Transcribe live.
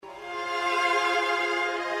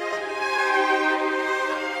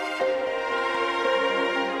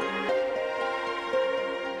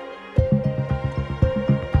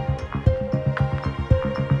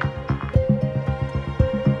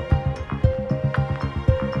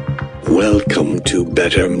Welcome to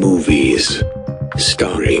Better Movies,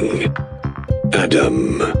 starring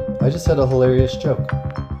Adam. I just had a hilarious joke.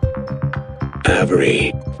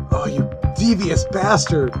 Avery. Oh, you devious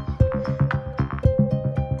bastard!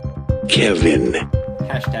 Kevin.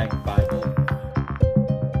 #Bible.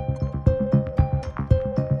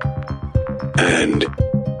 And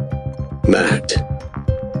Matt.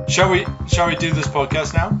 Shall we do this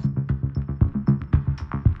podcast now?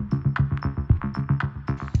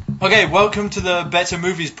 Okay, welcome to the Better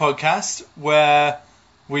Movies podcast, where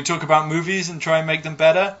we talk about movies and try and make them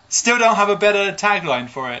better. Still don't have a better tagline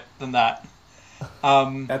for it than that.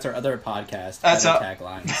 That's our other podcast. That's our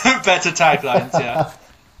tagline. Better taglines, yeah.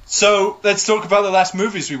 So let's talk about the last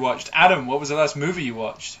movies we watched. Adam, what was the last movie you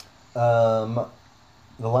watched? The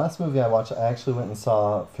last movie I watched, I actually went and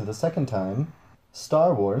saw for the second time,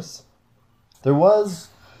 Star Wars. There was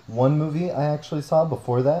one movie I actually saw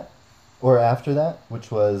before that, or after that,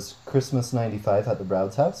 which was Christmas '95 at the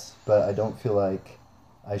Broud's house, but I don't feel like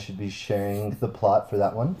I should be sharing the plot for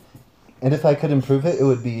that one. And if I could improve it, it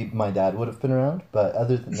would be my dad would have been around, but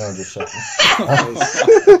other than... No, just shut up.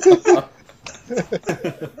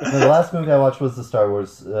 The last movie I watched was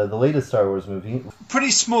the latest Star Wars movie.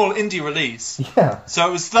 Pretty small indie release. Yeah. So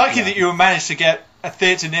it was lucky that you managed to get a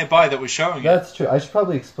theatre nearby that was showing it. That's true. I should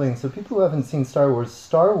probably explain. So people who haven't seen Star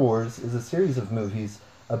Wars is a series of movies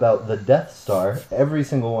about the Death Star. Every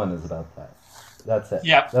single one is about that. That's it.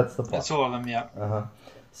 Yeah. That's the plot. That's all of them, yeah. Uh-huh.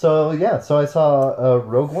 So I saw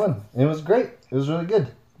Rogue One. And it was great. It was really good.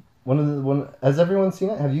 Has everyone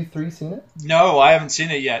seen it? Have you three seen it? No, I haven't seen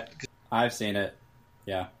it yet. I've seen it.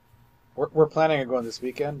 Yeah. We're planning on going this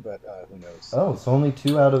weekend, but who knows? Oh, so only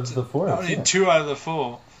 2 out of the 4. Only 2 out of the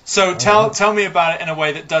 4. So tell me about it in a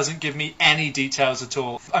way that doesn't give me any details at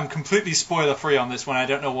all. I'm completely spoiler free on this one. I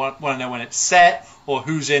don't want to know when it's set or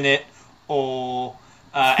who's in it or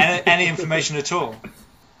any information at all.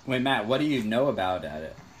 Wait, Matt, what do you know about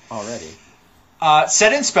it already?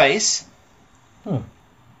 Set in space.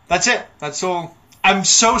 That's it. That's all. I'm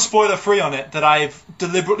so spoiler free on it that I've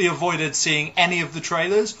deliberately avoided seeing any of the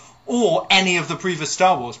trailers or any of the previous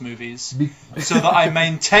Star Wars movies, so that I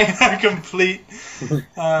maintain a complete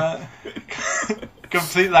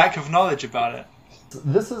lack of knowledge about it.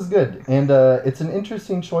 This is good, and it's an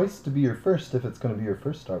interesting choice to be your first, if it's going to be your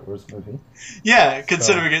first Star Wars movie. Yeah,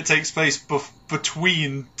 considering it takes place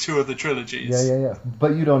between 2 of the trilogies. Yeah.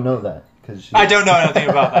 But you don't know that. I don't know anything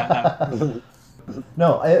about that, no.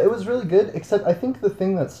 No, it was really good, except I think the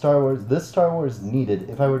thing that this Star Wars needed,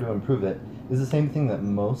 if I were to improve it, is the same thing that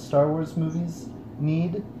most Star Wars movies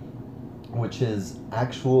need, which is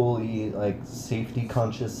actually, like,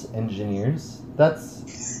 safety-conscious engineers. That's...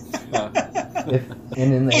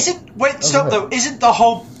 Isn't the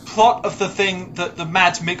whole plot of the thing that the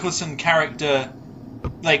Mads Mikkelsen character,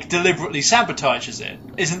 like, deliberately sabotages it?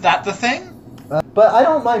 Isn't that the thing? But I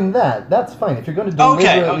don't mind that. That's fine. If you're going to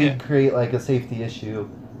deliberately create, like, a safety issue,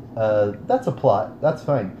 that's a plot. That's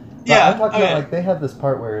fine. But I'm talking about, like, they have this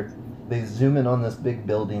part where they zoom in on this big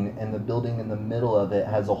building, and the building in the middle of it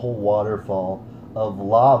has a whole waterfall of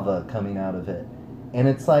lava coming out of it. And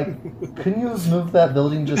it's like, couldn't you have moved that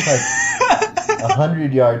building just, like,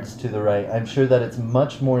 100 yards to the right? I'm sure that it's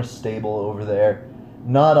much more stable over there.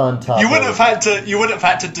 Not on top. You wouldn't have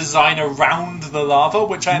had to design around the lava,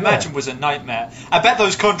 which I imagine was a nightmare. I bet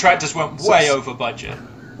those contractors went way over budget.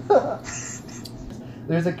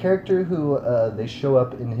 There's a character who they show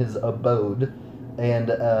up in his abode, and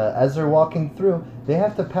as they're walking through, they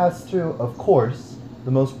have to pass through, of course, the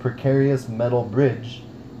most precarious metal bridge,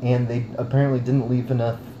 and they apparently didn't leave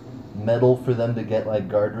enough metal for them to get, like,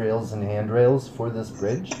 guardrails and handrails for this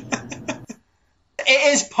bridge.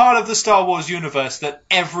 It is part of the Star Wars universe that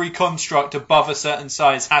every construct above a certain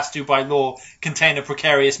size has to, by law, contain a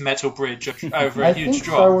precarious metal bridge over a huge drop. I think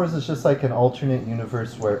Star Wars is just like an alternate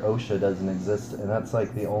universe where OSHA doesn't exist, and that's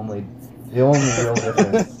like the only real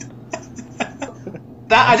difference.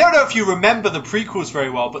 I don't know if you remember the prequels very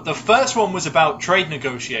well, but the first one was about trade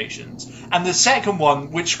negotiations, and the second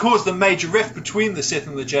one, which caused the major rift between the Sith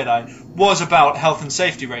and the Jedi, was about health and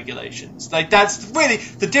safety regulations. Like, that's really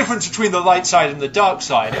the difference between the light side and the dark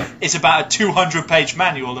side. Is about a 200-page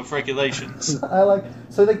manual of regulations.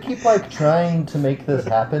 So they keep, like, trying to make this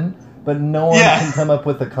happen, but no one can come up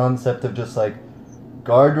with the concept of just, like,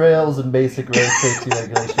 guardrails and basic road safety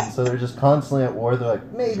regulations. So they're just constantly at war. They're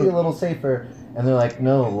like, maybe a little safer. And they're like,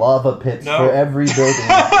 no, lava pits for every building.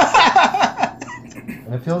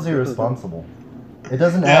 And it feels irresponsible. It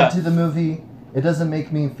doesn't add to the movie. It doesn't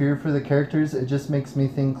make me fear for the characters. It just makes me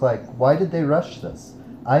think, like, why did they rush this?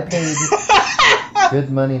 I paid good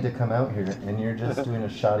money to come out here, and you're just doing a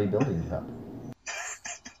shoddy building job.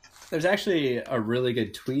 There's actually a really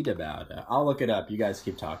good tweet about it. I'll look it up. You guys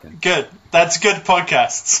keep talking. Good. That's good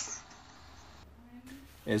podcasts.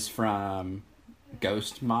 Is from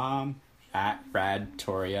Ghost Mom at Brad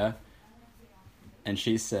Toria. And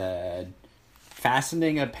she said,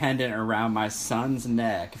 fastening a pendant around my son's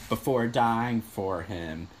neck before dying for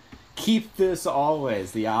him. Keep this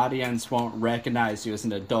always. The audience won't recognize you as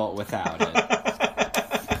an adult without it.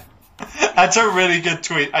 That's a really good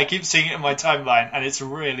tweet. I keep seeing it in my timeline, and it's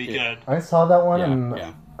really good. I saw that one,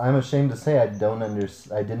 and I'm ashamed to say I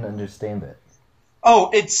didn't understand it. Oh,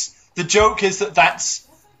 the joke is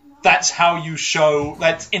that's how you show,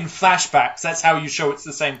 that's in flashbacks, that's how you show it's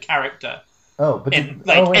the same character. Oh, but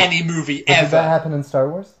any movie ever. Did that happen in Star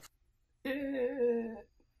Wars? That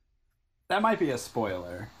might be a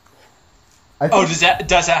spoiler. Does that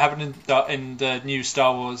happen in the new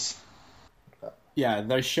Star Wars? Yeah,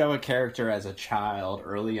 they show a character as a child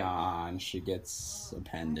early on. She gets a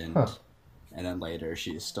pendant, and then later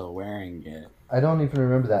she's still wearing it. I don't even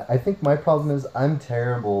remember that. I think my problem is I'm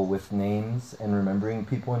terrible with names and remembering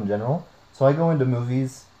people in general. So I go into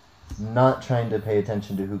movies not trying to pay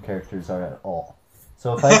attention to who characters are at all.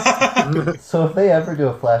 So if they ever do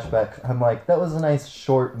a flashback, I'm like, that was a nice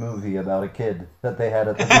short movie about a kid that they had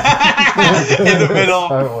at the in the middle.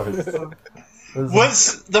 Star Wars.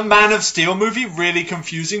 Was the Man of Steel movie really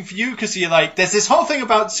confusing for you? Because you're like, there's this whole thing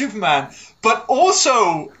about Superman, but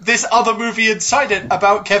also this other movie inside it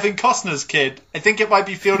about Kevin Costner's kid. I think it might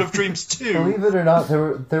be Field of Dreams 2. Believe it or not,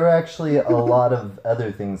 there were actually a lot of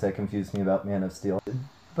other things that confused me about Man of Steel.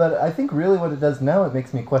 But I think really what it does now, it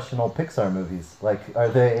makes me question all Pixar movies. Like, are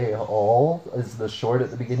they all, is the short at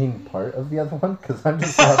the beginning part of the other one? Because I'm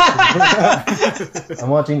just watching, I'm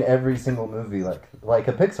watching every single movie like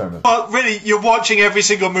a Pixar movie. Well, really, you're watching every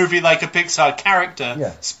single movie like a Pixar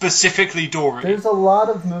character, specifically Dory. There's a lot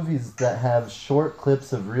of movies that have short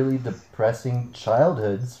clips of really depressing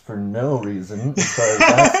childhoods for no reason, as far as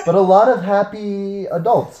that. But a lot of happy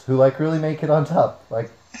adults who, really make it on top.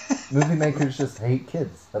 Movie makers just hate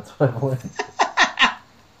kids. That's what I've learned.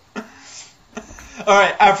 All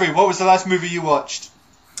right, Avery, what was the last movie you watched?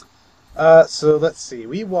 So let's see.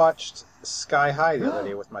 We watched Sky High the other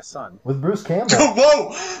day with my son. With Bruce Campbell.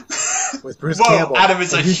 Whoa! With Bruce Campbell. Adam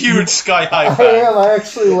is a huge Sky High fan. I am. I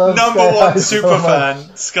actually love Number Sky one High super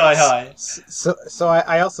fan, Sky High. So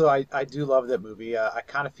I do love that movie. I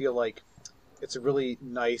kind of feel like it's a really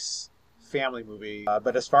nice family movie.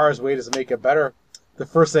 But as far as ways to make it better, the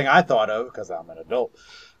first thing I thought of, because I'm an adult,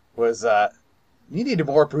 was you needed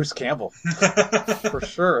more Bruce Campbell. For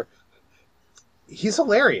sure. He's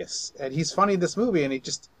hilarious, and he's funny in this movie, and he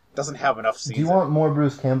just doesn't have enough scenes. Do you want more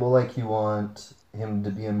Bruce Campbell like you want him to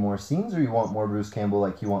be in more scenes, or you want more Bruce Campbell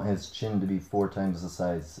like you want his chin to be 4 times the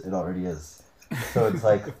size it already is? So it's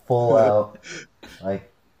full out,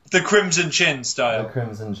 the Crimson Chin style. The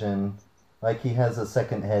Crimson Chin. He has a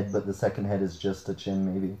second head, but the second head is just a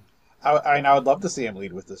chin, maybe. I would love to see him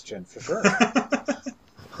lead with this chin, for sure.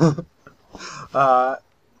 I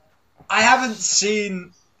haven't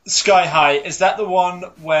seen Sky High. Is that the one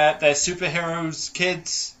where they're superheroes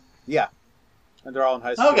kids? Yeah. And they're all in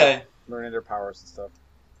high school. Okay. Learning their powers and stuff.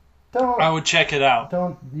 I would check it out.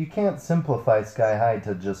 You can't simplify Sky High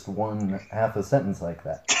to just half a sentence like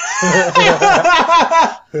that.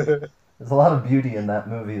 There's a lot of beauty in that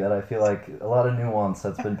movie that I feel like a lot of nuance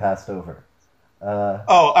that's been passed over.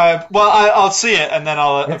 I'll see it and then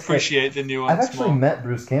I'll appreciate the nuance. I've actually met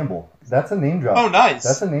Bruce Campbell. That's a name drop. Oh, nice.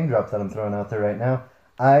 That's a name drop that I'm throwing out there right now.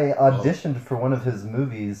 I auditioned for one of his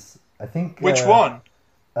movies. I think. Which one?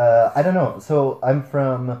 I don't know. So I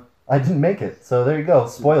didn't make it. So there you go.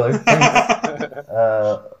 Spoiler.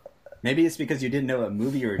 Maybe it's because you didn't know what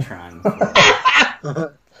movie you were trying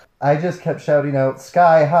for. I just kept shouting out,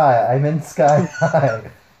 "Sky High! I'm in Sky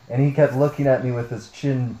High!" And he kept looking at me with his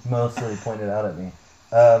chin mostly pointed out at me.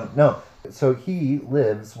 No. So he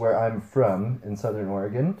lives where I'm from in Southern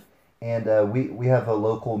Oregon. And we have a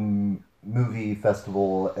local movie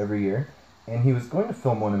festival every year. And he was going to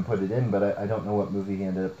film one and put it in, but I don't know what movie he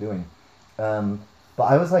ended up doing. But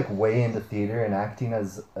I was way into theater and acting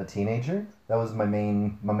as a teenager. That was my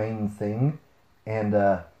main thing. And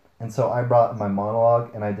so I brought my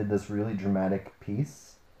monologue and I did this really dramatic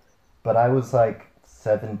piece. But I was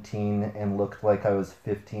 17 and looked like I was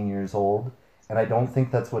 15 years old. And I don't think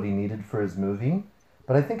that's what he needed for his movie.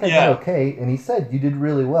 But I think I did okay. And he said, "You did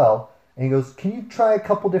really well." And he goes, "Can you try a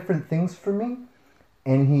couple different things for me?"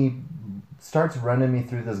 And he starts running me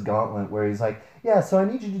through this gauntlet where he's like, "Yeah, so I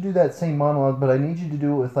need you to do that same monologue, but I need you to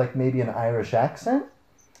do it with maybe an Irish accent."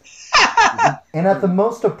 And at the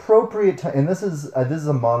most appropriate time, and this is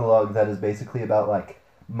a monologue that is basically about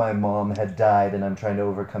my mom had died and I'm trying to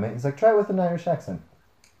overcome it. He's like, try it with an Irish accent.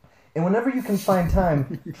 And whenever you can find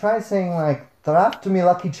time, try saying like, "They're after me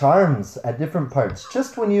lucky charms" at different parts,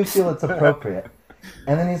 just when you feel it's appropriate.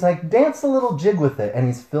 And then he's like, dance a little jig with it. And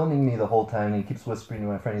he's filming me the whole time, and he keeps whispering to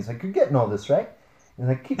my friend. He's like, "You're getting all this, right?" He's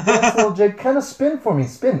like, "Keep dancing a little jig, kind of spin for me,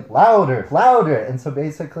 spin, louder, louder." And so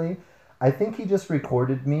basically, I think he just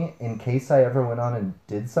recorded me in case I ever went on and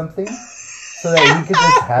did something, so that he could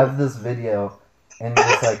just have this video and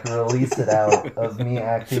just like release it out of me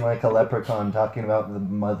acting like a leprechaun talking about the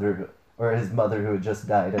mother, or his mother who had just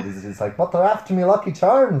died. And he's like, "But they're after me lucky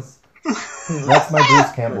charms." That's my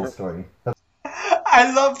Bruce Campbell story.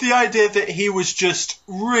 I love the idea that he was just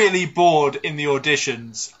really bored in the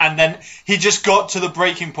auditions, and then he just got to the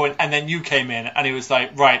breaking point, and then you came in, and he was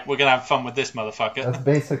like, "Right, we're gonna have fun with this motherfucker." That's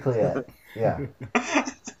basically it. Yeah.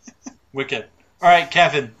 Wicked. All right,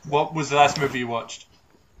 Kevin, what was the last movie you watched?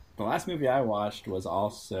 The last movie I watched was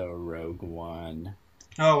also Rogue One.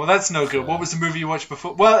 Oh, well, that's no good. What was the movie you watched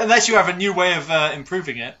before? Well, unless you have a new way of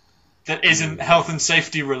improving it that isn't health and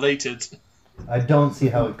safety related. I don't see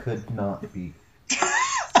how it could not be.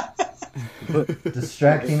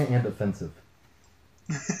 Distracting and offensive.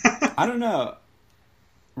 I don't know.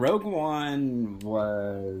 Rogue One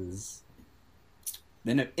was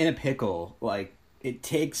in a pickle. Like, it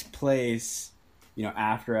takes place,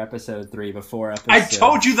 after episode 3, before episode I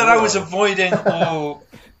told you that 4. I was avoiding all...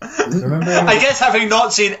 Remember? I guess having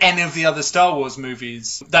not seen any of the other Star Wars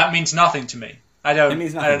movies, that means nothing to me. I don't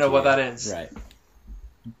know what that is. Right.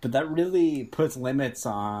 But that really puts limits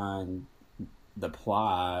on the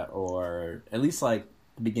plot, or at least like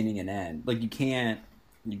the beginning and end. Like, you can't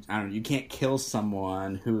kill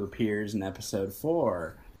someone who appears in episode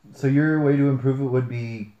 4. So your way to improve it would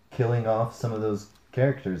be killing off some of those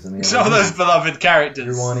characters in the Some of those beloved characters.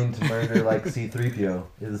 You're wanting to murder like C-3PO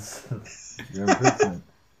is your improvement.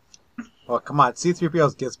 Well, come on,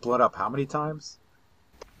 C-3PO gets blown up how many times?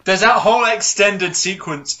 There's that whole extended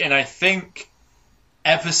sequence in, I think,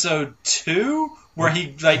 episode 2, where he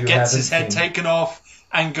gets his head taken off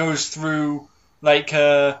and goes through like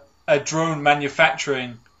a drone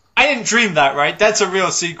manufacturing. I didn't dream that, right? That's a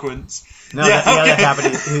real sequence. No, that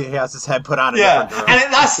happened. He has his head put on a different drone. And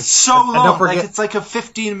it lasts so long. don't forget, like, it's like a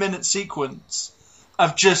 15-minute sequence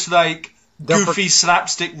of just like goofy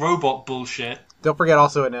slapstick robot bullshit. Don't forget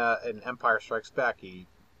also in Empire Strikes Back, he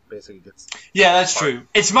basically gets... Yeah, that's true.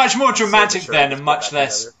 It's much more dramatic then and much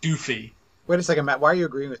less goofy. Wait a second, Matt. Why are you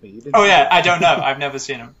agreeing with me? You didn't I don't know. I've never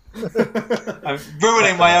seen him. I'm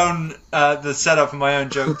ruining my own the setup of my own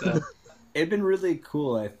joke there. It'd been really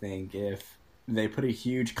cool, I think, if they put a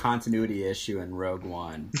huge continuity issue in Rogue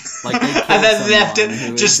One, like they and then left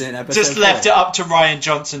it left it up to Rian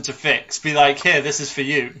Johnson to fix. Be like, "Here, this is for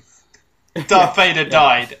you." Darth Vader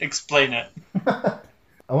died. Explain it. I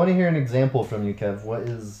want to hear an example from you, Kev.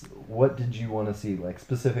 What did you want to see, like,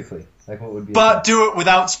 specifically? Like, what would be... But do it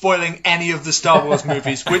without spoiling any of the Star Wars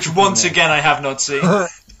movies, which, once again, I have not seen.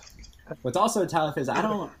 What's also tough is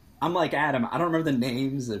I'm like Adam, I don't remember the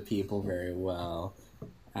names of people very well.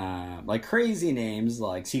 Like, crazy names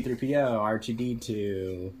like C-3PO,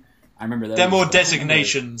 R2-D2. I remember those. They're more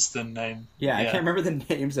designations than names. Yeah, I can't remember the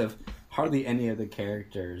names of hardly any of the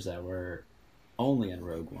characters that were only in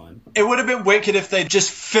Rogue One. It would have been wicked if they just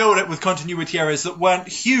filled it with continuity errors that weren't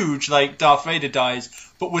huge, like Darth Vader dies,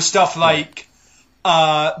 but with stuff like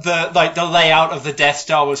the layout of the Death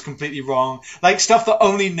Star was completely wrong, like stuff that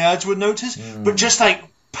only nerds would notice, but just like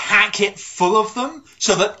pack it full of them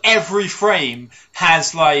so that every frame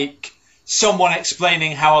has like someone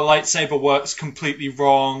explaining how a lightsaber works completely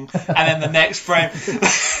wrong, and then the next frame,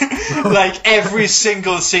 like every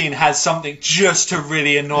single scene has something just to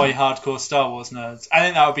really annoy hardcore Star Wars nerds. I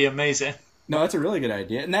think that would be amazing. No, that's a really good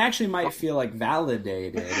idea, and they actually might feel like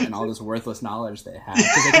validated in all this worthless knowledge they have,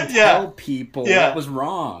 because they can tell people what was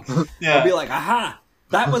wrong. They'll be like, "Aha,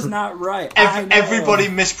 that was not right." Everybody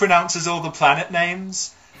mispronounces all the planet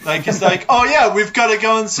names. Like, it's like, "Oh yeah, we've got to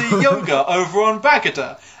go and see Yoga over on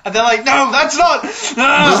Bagada." And they're like, "No, that's not!"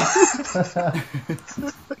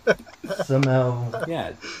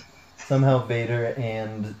 Somehow Vader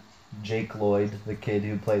and Jake Lloyd, the kid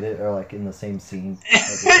who played it, are like in the same scene.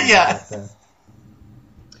 Yeah.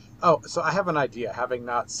 Oh, so I have an idea, having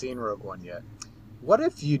not seen Rogue One yet. What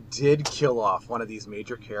if you did kill off one of these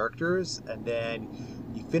major characters, and then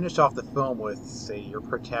you finish off the film with, say, your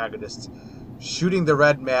protagonist shooting the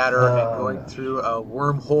red matter and going through a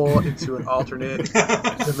wormhole into an alternate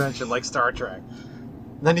dimension like Star Trek.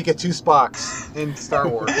 And then you get two Spocks in Star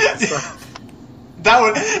Wars.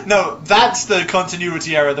 That's the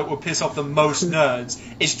continuity error that would piss off the most nerds.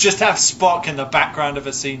 It's just have Spock in the background of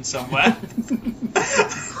a scene somewhere.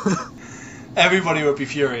 Everybody would be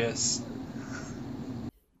furious.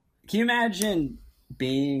 Can you imagine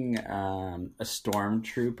being a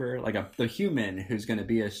stormtrooper, like the human who's going to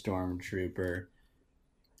be a stormtrooper,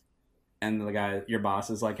 and the guy, your boss,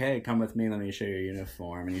 is like, "Hey, come with me. Let me show you your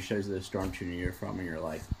uniform," and he shows you the stormtrooper uniform, and you're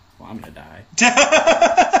like, "Well, I'm going to die."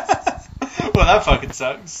 Well, that fucking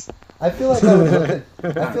sucks. I feel like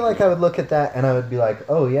I would look at that and I would be like,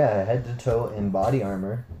 "Oh yeah, head to toe in body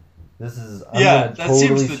armor. I'm gonna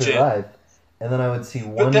totally survive." And then I would see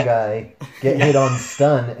one guy get hit on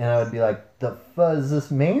stun, and I would be like, "The fuck is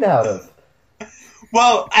this made out of?"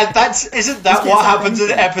 Well, isn't that what happens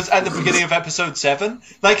at the beginning of episode 7?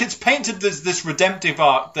 Like, it's painted as this redemptive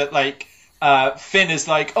arc that, like, Finn is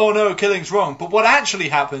like, "Oh no, killing's wrong." But what actually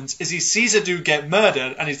happens is he sees a dude get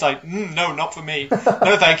murdered, and he's like, "No, not for me.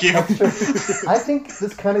 No, thank you." I think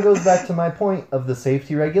this kind of goes back to my point of the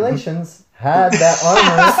safety regulations. Had that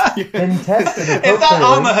armor been tested appropriately, if that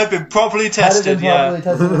armor had been properly tested, it would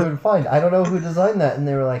have been fine. I don't know who designed that, and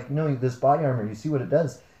they were like, "No, this body armor, you see what it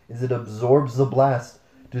does? Is it absorbs the blast,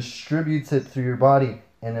 distributes it through your body,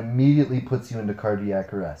 and immediately puts you into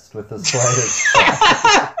cardiac arrest with the slightest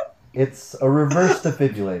shock." It's a reverse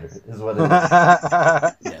defibrillator, is what it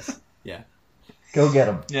is. Yes. Yeah. Go get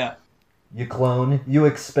him. Yeah. You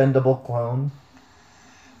expendable clone.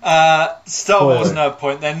 Star Wars nerd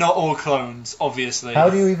point. They're not all clones, obviously. How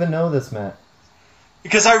do you even know this, Matt?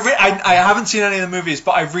 Because I haven't seen any of the movies,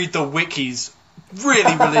 but I read the wikis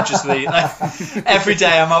really religiously. Like, every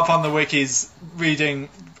day I'm up on the wikis reading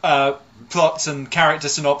plots and character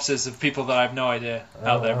synopses of people that I have no idea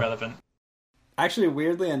how they're relevant. Actually,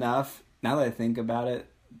 weirdly enough, now that I think about it,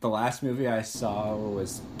 the last movie I saw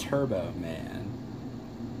was Turbo Man.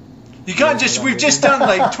 You can't just... We've just done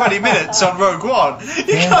like 20 minutes on Rogue One.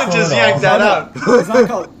 You can't just yank that out. It's not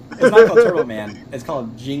called Turbo Man. It's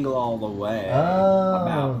called Jingle All the Way.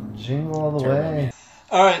 Oh, Jingle All the Way. Man.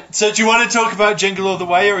 Alright, so do you want to talk about Jingle All the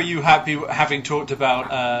Way, or are you happy having talked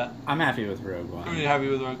about... I'm happy with Rogue One. Are you happy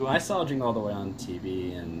with Rogue One? I saw Jingle All the Way on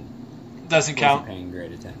TV and... Doesn't count? Wasn't paying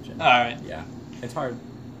great attention. Alright. Yeah. It's hard.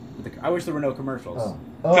 I wish there were no commercials.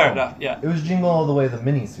 Oh. Fair enough, yeah. It was Jingle All the Way, the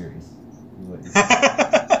miniseries.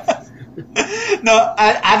 No,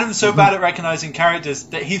 Adam's so bad at recognizing characters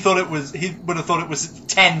that he would have thought it was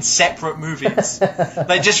 10 separate movies.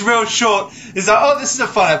 Like, just real short. He's like, "Oh, this is a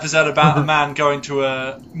fun episode about a man going to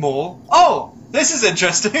a mall. Oh, this is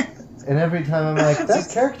interesting." And every time I'm like, that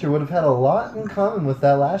character would have had a lot in common with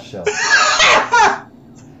that last show.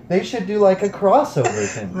 They should do like a crossover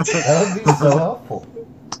thing. That would be so helpful.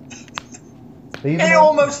 It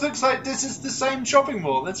almost looks like this is the same shopping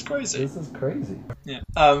mall. That's crazy. This is crazy. Yeah.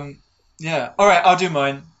 Yeah. All right, I'll do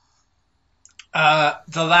mine.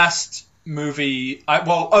 The last movie...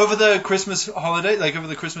 over the Christmas holiday, like over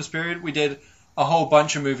the Christmas period, we did a whole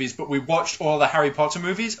bunch of movies, but we watched all the Harry Potter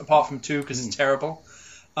movies, apart from 2, because it's terrible.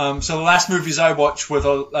 So the last movies I watched were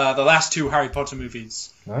the last 2 Harry Potter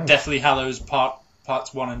movies. Nice. Deathly Hallows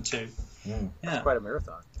Parts 1 and 2. Yeah. It's quite a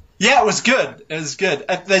marathon. Yeah, it was good. It was good.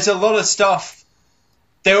 There's a lot of stuff.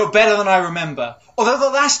 They were better than I remember. Although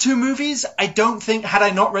the last 2 movies, I don't think, had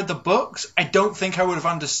I not read the books, I don't think I would have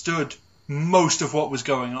understood most of what was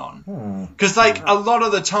going on. Because, like, a lot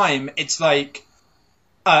of the time, it's like,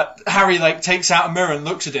 Harry, like, takes out a mirror and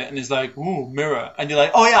looks at it and is like, "Ooh, mirror." And you're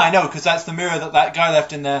like, "Oh yeah, I know, because that's the mirror that guy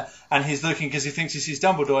left in there, and he's looking because he thinks he sees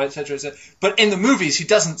Dumbledore, etc., etc." But in the movies, he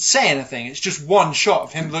doesn't say anything. It's just one shot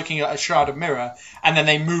of him looking at a shard of mirror, and then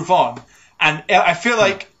they move on. And I feel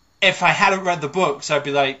like if I hadn't read the books, I'd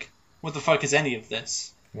be like, "What the fuck is any of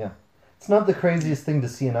this?" Yeah. It's not the craziest thing to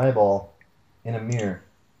see an eyeball in a mirror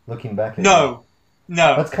looking back at you. No.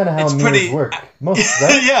 That's kind of how mirrors work.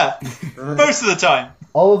 Yeah, most of the time.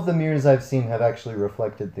 All of the mirrors I've seen have actually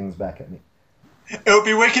reflected things back at me. It would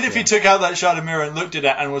be wicked if he took out that shard of mirror and looked at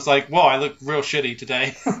it and was like, "Whoa, I look real shitty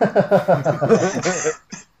today."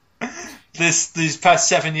 These past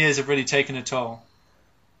 7 years have really taken a toll.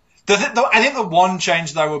 I think the one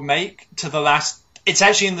change that I would make to the last... It's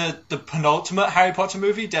actually in the penultimate Harry Potter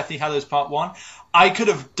movie, Deathly Hallows Part 1. I could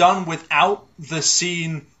have done without the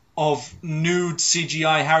scene of nude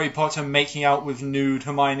CGI Harry Potter making out with nude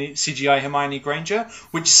CGI Hermione Granger,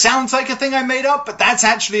 which sounds like a thing I made up, but that's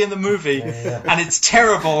actually in the movie. Yeah. And it's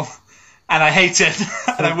terrible, and I hate it,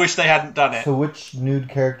 and I wish they hadn't done it. So which nude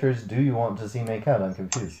characters do you want to see make out? I'm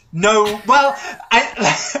confused. No, well,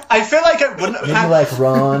 I feel like I wouldn't have Maybe like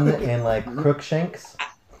Ron and like Crookshanks?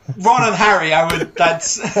 Ron and Harry,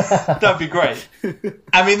 that'd be great.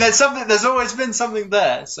 I mean, there's always been something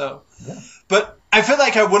there, so. Yeah. But I feel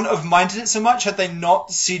like I wouldn't have minded it so much had they not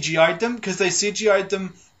CGI'd them, because they CGI'd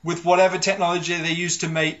them with whatever technology they used to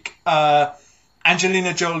make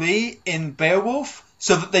Angelina Jolie in Beowulf,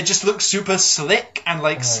 so that they just look super slick and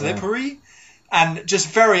slippery, and just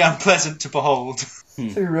very unpleasant to behold. So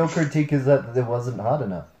your real critique is that it wasn't hot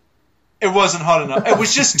enough. It wasn't hot enough. It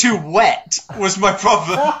was just too wet, was my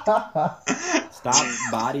problem. Stop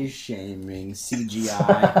body shaming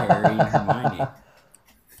CGI Harry and Hermione.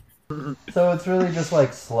 So it's really just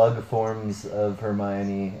like slug forms of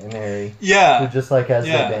Hermione and Harry. Yeah. Who just like as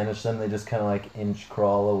they banish them, they just kind of like inch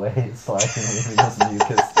crawl away, sliding leaving us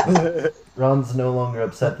mucus. Ron's no longer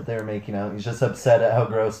upset that they were making out. He's just upset at how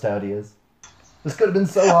grossed out he is. This could have been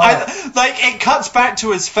so hot. It cuts back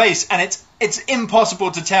to his face, and it's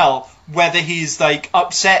impossible to tell whether he's like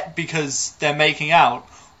upset because they're making out,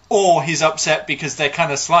 or he's upset because they're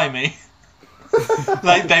kind of slimy.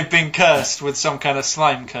 Like they've been cursed with some kind of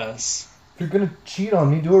slime curse. If you're gonna cheat on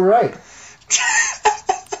me, do it right.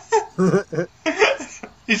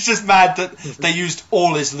 He's just mad that they used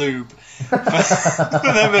all his lube for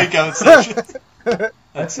their makeout session.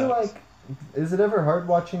 I feel like, is it ever hard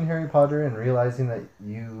watching Harry Potter and realizing that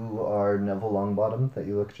you are Neville Longbottom, that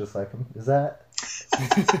you look just like him? Is that...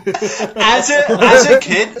 As a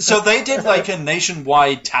kid, so they did like a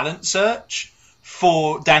nationwide talent search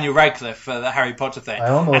for Daniel Radcliffe for the Harry Potter thing.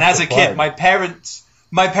 And as a kid, my parents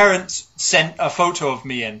sent a photo of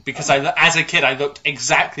me in, because as a kid I looked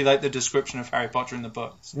exactly like the description of Harry Potter in the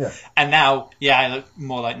books. Yeah. And now, I look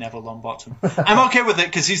more like Neville Longbottom. I'm okay with it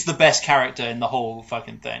because he's the best character in the whole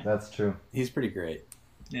fucking thing. That's true. He's pretty great.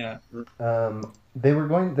 Yeah. They were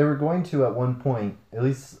going to at one point, at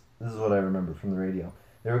least this is what I remember from the radio.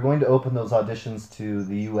 They were going to open those auditions to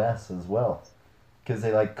the US as well, because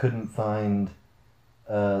they couldn't find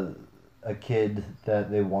a kid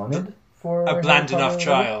that they wanted for a bland enough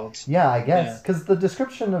child. Yeah, I guess, because the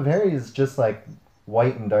description of Harry is just like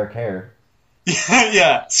white and dark hair.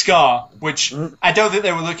 Yeah, Scar, which I don't think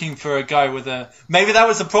they were looking for a guy with a... Maybe that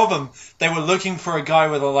was the problem. They were looking for a guy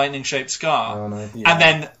with a lightning-shaped scar. Oh, no. Yeah.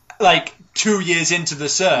 And then, 2 years into the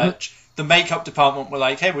search, the makeup department were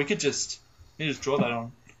like, hey, we could just draw that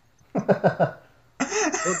on.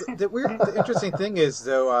 The interesting thing is,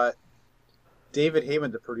 though, David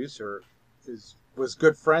Heyman, the producer, was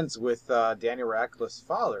good friends with Daniel Radcliffe's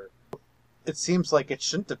father. It seems like it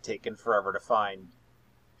shouldn't have taken forever to find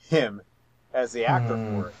him as the actor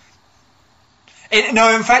for it.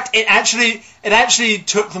 No, in fact, it actually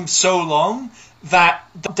took them so long that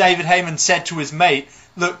David Heyman said to his mate,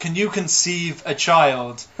 look, can you conceive a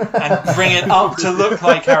child and bring it up to look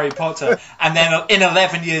like Harry Potter? And then in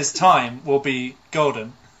 11 years' time, we'll be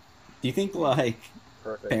golden. Do you think,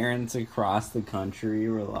 parents across the country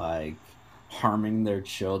were, harming their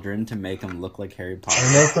children to make them look like Harry Potter?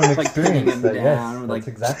 I know from experience that, down, yes, that's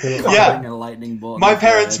exactly what yeah. A lightning bolt. My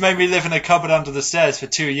parents made me live in a cupboard under the stairs for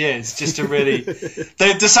 2 years, just to really...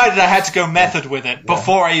 They decided I had to go method with it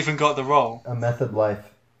before I even got the role. A method life.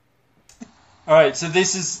 Alright, so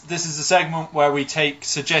this is a segment where we take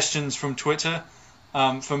suggestions from Twitter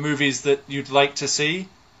for movies that you'd like to see,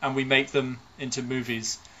 and we make them into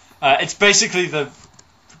movies. It's basically the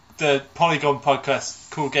Polygon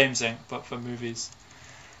podcast Cool Games Inc., but for movies.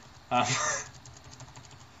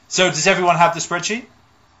 So does everyone have the spreadsheet?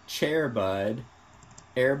 Chairbud.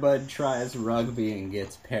 Airbud tries rugby and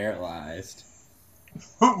gets paralyzed.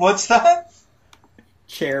 What's that?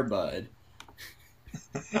 Chairbud.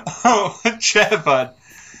 Oh, Chairbud.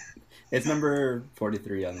 It's number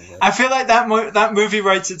 43 on the list. I feel like that movie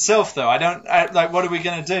writes itself, though. What are we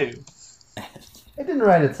going to do? It didn't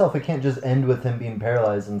write itself. It can't just end with him being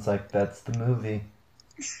paralyzed and it's that's the movie.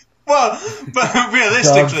 Well, but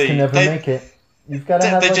realistically... Dogs can never make it. You've got to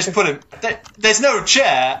have they just put him... There's no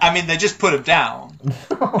chair. I mean, they just put him down.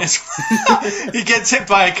 He gets hit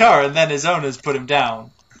by a car and then his owners put him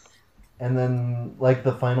down. And then,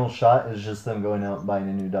 the final shot is just them going out and buying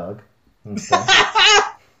a new dog. Instead.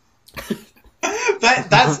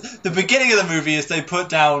 That's the beginning of the movie is they put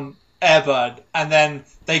down Airbud and then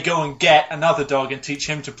they go and get another dog and teach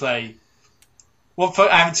him to play.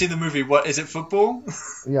 I haven't seen the movie. What is it? Football?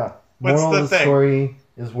 Yeah. What's Moral the of the thing? story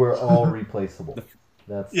is we're all replaceable.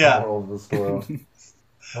 That's the moral of the story.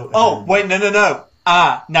 Oh wait, no.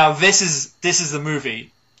 Now this is the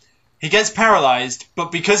movie. He gets paralyzed,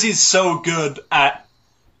 but because he's so good at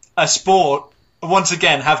a sport, once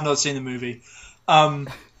again, have not seen the movie.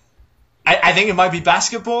 I think it might be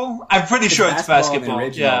basketball. I'm pretty sure it's basketball.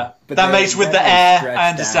 Original, but that makes with the air. I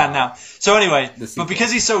understand now. So anyway, but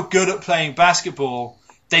because he's so good at playing basketball,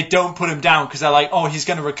 they don't put him down because they're like, oh, he's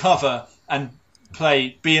going to recover and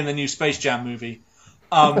be in the new Space Jam movie.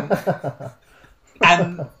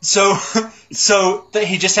 And so that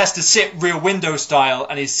he just has to sit Rear Window style,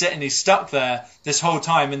 and he's stuck there this whole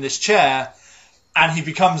time in this chair, and he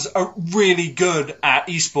becomes really good at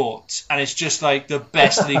esports, and it's just like the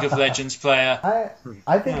best League of Legends player.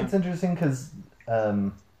 I think it's interesting because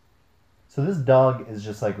so this dog is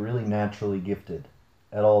just like really naturally gifted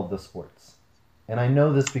at all of the sports, and I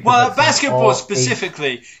know this because basketball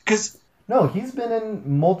specifically, because no, he's been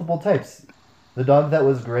in multiple types. The dog that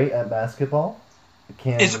was great at basketball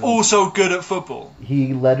is also good at football.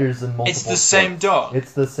 He letters in multiple. It's the sports. same dog.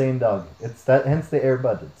 It's the same dog. It's that. Hence the Air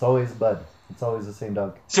Bud. It's always Bud. It's always the same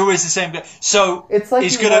dog. It's always the same dog. So it's like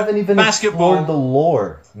he's you good haven't at even basketball. explored the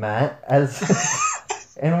lore, Matt. And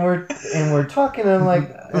we're talking. And I'm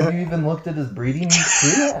like, have you even looked at his breeding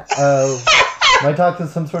tree? Am I talking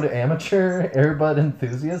to some sort of amateur Air Bud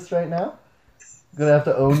enthusiast right now? I'm gonna have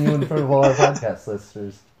to own you in front of all our podcast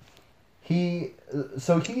listeners. He's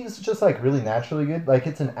just like really naturally good. Like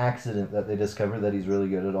it's an accident that they discover that he's really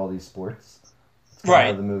good at all these sports. That's kind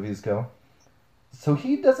of how the movies go. So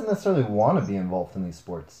he doesn't necessarily want to be involved in these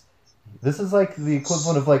sports. This is like the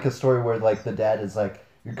equivalent of like a story where like the dad is like,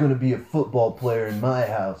 "You're going to be a football player in my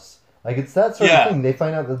house." Like it's that sort of thing. They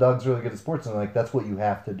find out the dog's really good at sports and like that's what you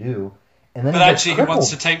have to do. And then he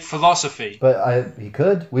wants to take philosophy. But he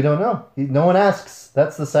could. We don't know. No one asks.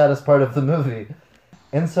 That's the saddest part of the movie.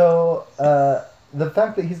 And so, the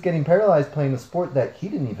fact that he's getting paralyzed playing a sport that he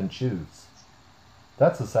didn't even choose,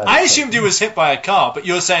 that's the saddest I assumed he was hit by a car, but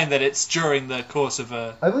you're saying that it's during the course of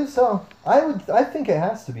a... I believe so. I think it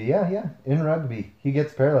has to be, yeah. In rugby, he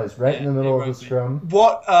gets paralyzed right in the middle of the scrum.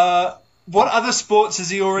 What other sports has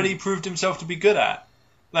he already proved himself to be good at?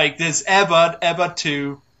 Like, there's Air Bud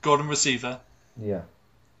 2, Golden Receiver. Yeah.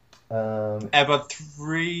 Air Bud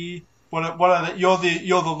 3... What are the, you're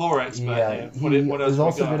the lore expert here. What else he's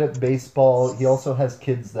also good at baseball. He also has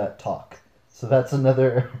kids that talk. So that's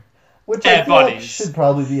another... Which I feel like should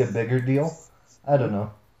probably be a bigger deal. I don't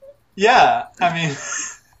know. Yeah, I mean...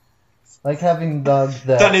 like having dogs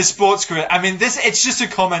that... Done his sports career. I mean, it's just a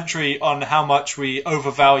commentary on how much we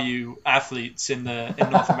overvalue athletes in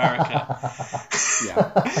North America.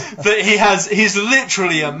 That he's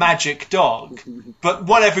literally a magic dog. But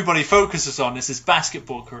what everybody focuses on is his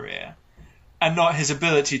basketball career. And not his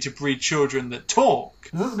ability to breed children that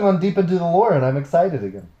talk. This has gone deep into the lore, and I'm excited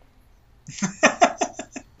again.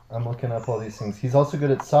 I'm looking up all these things. He's also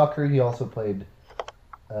good at soccer. He also played...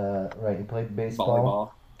 he played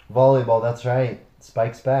baseball. Volleyball, that's right.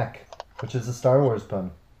 Spike's back, which is a Star Wars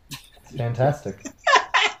pun. It's fantastic.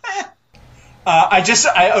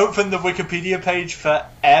 I opened the Wikipedia page for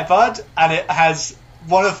Air Bud, and it has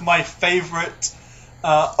one of my favourite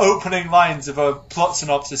opening lines of a plot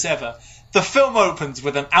synopsis ever. The film opens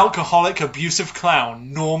with an alcoholic, abusive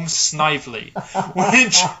clown, Norm Snively,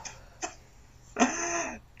 which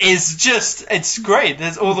is just, it's great.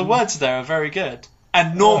 There's all the words there are very good.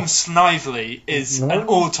 And Norm Snively is an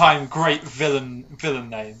all-time great villain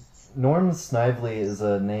name. Norm Snively is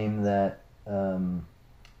a name that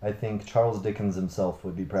I think Charles Dickens himself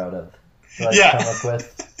would be proud of. Come up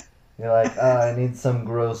with. You're like, I need some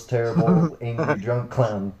gross, terrible, angry, drunk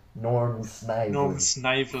clown. Norm Snively. Norm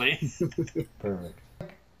Snively. Perfect.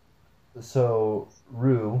 So,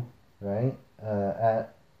 Rue, right?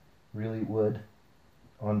 At Really Wood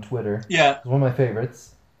on Twitter. Yeah. Is one of my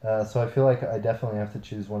favorites. So I feel like I definitely have to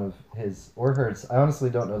choose one of his or hers. I honestly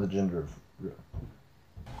don't know the gender of Rue.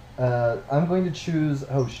 I'm going to choose...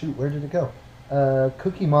 Oh, shoot, where did it go?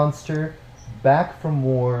 Cookie Monster, Back from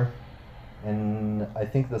War, and I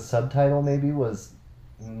think the subtitle maybe was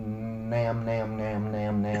Nam Nam Nam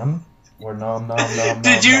Nam Nam, or Nom Nom Nom.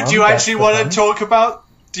 Do you actually want to talk about?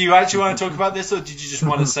 Do you actually want to talk about this, or did you just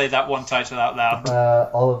want to say that one title out loud?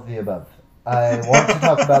 All of the above. I want to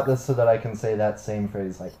talk about this so that I can say that same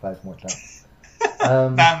phrase like 5 more times.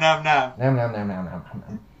 Nam Nam Nam. Nam Nam Nam Nam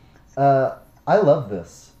Nam Nam. I love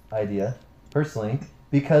this idea personally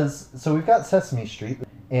because we've got Sesame Street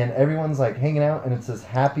and everyone's like hanging out and it's this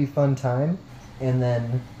happy fun time, and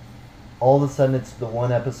then all of a sudden it's the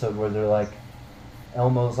one episode where they're like,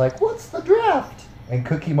 Elmo's like, "What's the draft?" And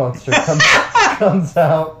Cookie Monster comes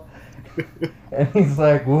out and he's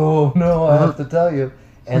like, "Whoa, no, I have to tell you."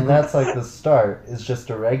 And that's like the start. It's just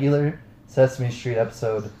a regular Sesame Street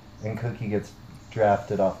episode and Cookie gets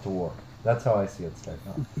drafted off to war. That's how I see it starting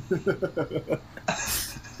off.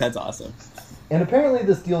 That's awesome. And apparently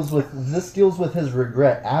this deals with his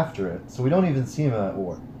regret after it, so we don't even see him at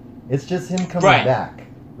war. It's just him coming back,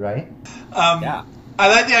 right? Yeah. I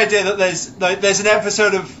like the idea that there's an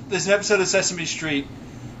episode of Sesame Street,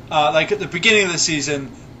 like at the beginning of the season,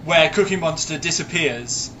 where Cookie Monster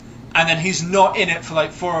disappears, and then he's not in it for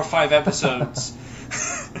like 4 or 5 episodes.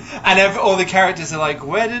 And all the characters are like,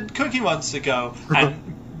 where did Cookie Monster go?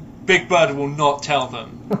 And Big Bird will not tell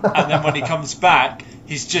them. And then when he comes back,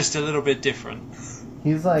 he's just a little bit different.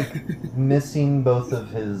 He's like missing both of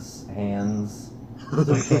his hands.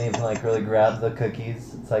 So he can't even like really grab the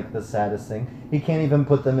cookies. It's like the saddest thing. He can't even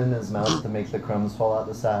put them in his mouth to make the crumbs fall out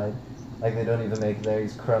the side. Like they don't even make it there.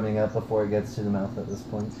 He's crumbing up before it gets to the mouth at this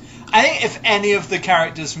point. I think if any of the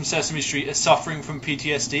characters from Sesame Street are suffering from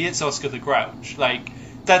PTSD, it's Oscar the Grouch. Like,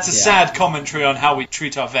 that's a sad commentary on how we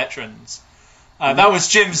treat our veterans. That was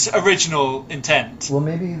Jim's original intent. Well,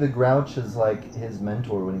 maybe the Grouch is like his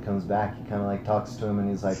mentor when he comes back. He kind of like talks to him and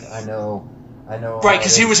he's like, I know. Right,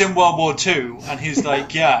 because he was in World War II, and he's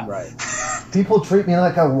like, yeah. Right. People treat me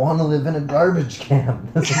like I want to live in a garbage can.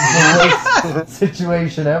 This is the worst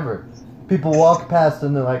situation ever. People walk past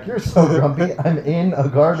and they're like, you're so grumpy. I'm in a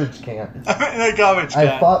garbage can. I'm in a garbage can.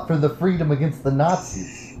 I fought for the freedom against the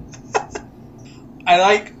Nazis. I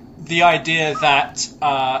like the idea that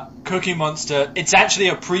Cookie Monster, it's actually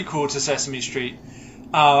a prequel to Sesame Street,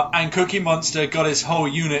 and Cookie Monster got his whole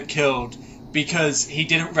unit killed because he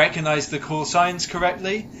didn't recognize the call signs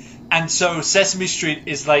correctly. And so Sesame Street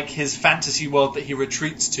is like his fantasy world that he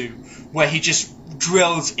retreats to, where he just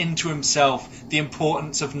drills into himself the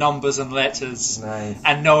importance of numbers and letters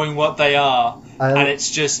and knowing what they are. And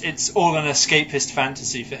it's all an escapist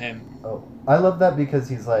fantasy for him. Oh, I love that because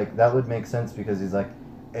he's like, that would make sense because he's like,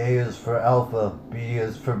 A is for alpha, B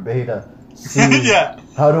is for beta, C,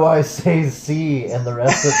 how do I say C? And the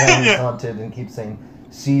rest of the time he's haunted and keeps saying,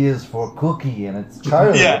 C is for cookie, and it's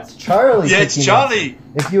Charlie. It's Charlie. Yeah, it's Charlie.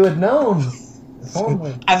 If you had known, if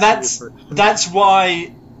only. And that's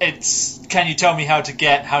why it's. Can you tell me how to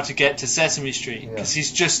get to Sesame Street? Because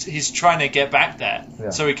he's trying to get back there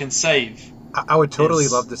so he can save. I would totally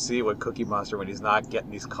love to see what Cookie Monster, when he's not getting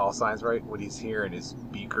these call signs right, what he's hearing is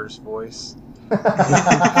Beaker's voice. You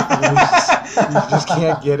just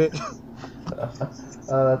can't get it.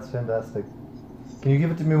 Oh, that's fantastic. Can you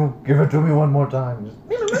give it to me? Give it to me one more time.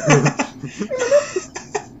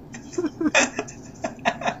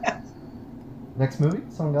 Next movie?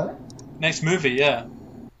 Someone got it? Next movie, yeah.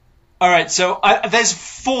 All right, so there's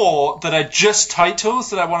 4 that are just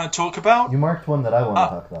titles that I want to talk about. You marked one that I want to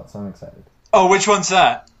talk about, so I'm excited. Oh, which one's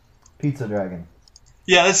that? Pizza Dragon.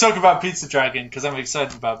 Yeah, let's talk about Pizza Dragon, because I'm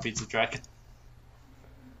excited about Pizza Dragon.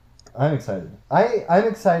 I'm excited. I'm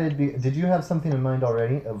excited. Did you have something in mind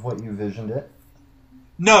already of what you visioned it?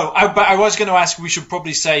 No, but I was going to ask, we should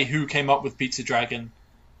probably say who came up with Pizza Dragon.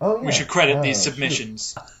 Oh, yeah. We should credit these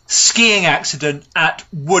submissions. Shoot. Skiing accident at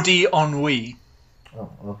Woody Ennui. Oh,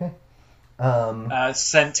 okay.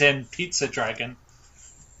 Sent in Pizza Dragon.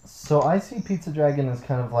 So I see Pizza Dragon as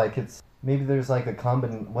kind of like maybe there's like a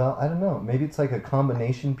well, I don't know. Maybe it's like a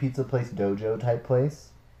combination pizza place dojo type place.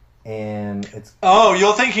 And it's... Oh,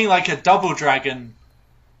 you're thinking like a Double Dragon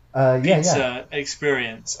pizza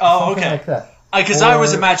experience. Oh, something okay. Like that. Because I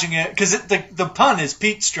was imagining it, because the pun is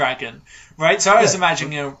Pete's Dragon, right? So I was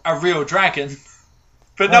imagining a real dragon.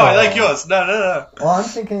 But no, I like yours. No. Well, I'm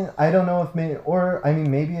thinking, I don't know if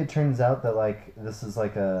maybe it turns out that like this is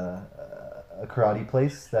like a karate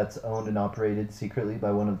place that's owned and operated secretly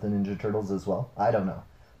by one of the Ninja Turtles as well. I don't know.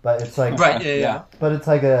 But it's like... Right, yeah. But it's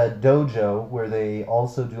like a dojo where they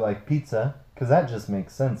also do like pizza. Because that just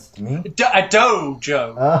makes sense to me. A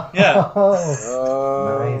dojo. Yeah.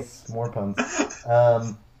 Nice. More puns.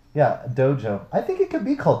 Yeah, dojo. I think it could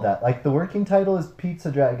be called that. Like, the working title is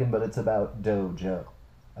Pizza Dragon, but it's about dojo.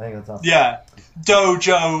 I think that's awesome. Yeah.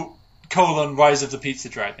 Dojo, Rise of the Pizza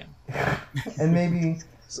Dragon. And maybe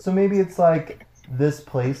it's like, this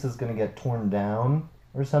place is going to get torn down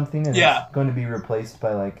or something, and it's going to be replaced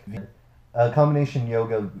by, like... a combination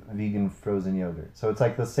yoga, vegan, frozen yogurt. So it's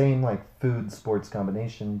like the same like food sports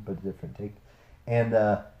combination, but a different take. And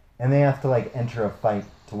they have to like enter a fight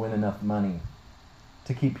to win enough money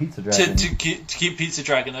to keep Pizza Dragon to keep Pizza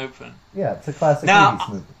Dragon open. Yeah, it's a classic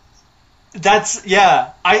 80s movie. That's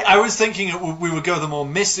I was thinking we would go the more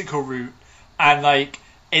mystical route, and like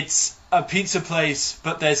it's a pizza place,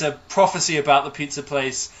 but there's a prophecy about the pizza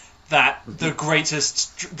place that the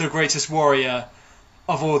greatest warrior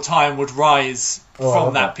of all time would rise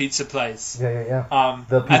from that pizza place. Yeah.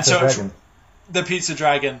 The Pizza Dragon. The Pizza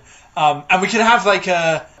Dragon. And we could have like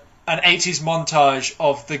an 80s montage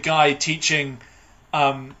of the guy teaching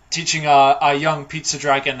our young Pizza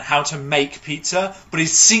Dragon how to make pizza, but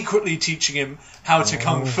he's secretly teaching him how to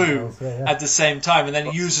kung fu at the same time, and then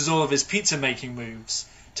he uses all of his pizza making moves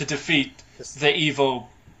to defeat the evil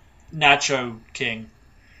Nacho King.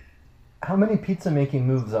 How many pizza making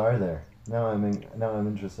moves are there? Now I'm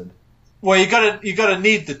interested. Well, you gotta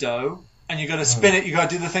knead the dough, and you gotta spin it. You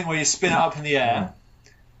gotta do the thing where you spin it up in the air,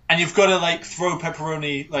 and you've got to like throw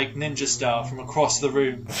pepperoni like ninja style from across the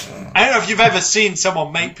room. I don't know if you've ever seen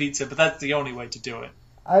someone make pizza, but that's the only way to do it.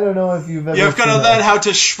 I don't know if you've ever. You've got to learn how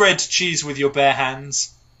to shred cheese with your bare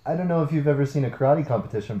hands. I don't know if you've ever seen a karate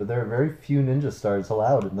competition, but there are very few ninja stars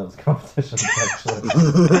allowed in those competitions,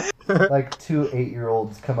 actually. Like 2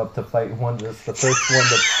 8-year-olds come up to fight one, just the first one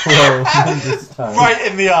to throw ninja stars. Right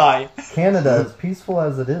in the eye. Canada, as peaceful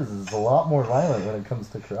as it is a lot more violent when it comes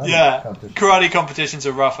to karate competitions. Karate competitions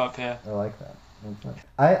are rough up here. I like that.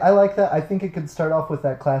 I like that. I think it could start off with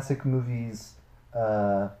that classic movies,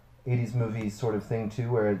 80s movie sort of thing,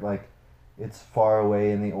 too, where it's far away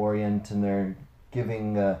in the Orient and they're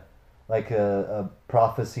giving a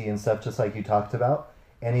prophecy and stuff, just like you talked about.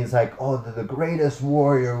 And he's like, oh, the greatest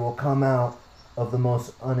warrior will come out of the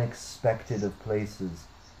most unexpected of places.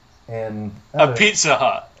 And a Pizza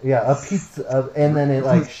Hut. Yeah, a pizza. And then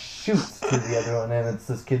it shoots to the other one, and it's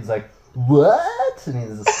this kid's like, what? And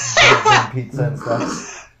he's just eating pizza and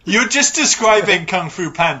stuff. You're just describing Kung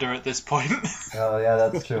Fu Panda at this point. Oh, yeah,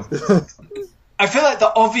 that's true. I feel like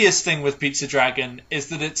the obvious thing with Pizza Dragon is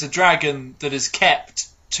that it's a dragon that is kept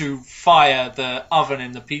to fire the oven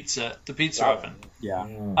in the pizza oven. Yeah.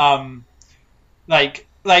 Like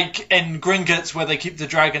in Gringotts, where they keep the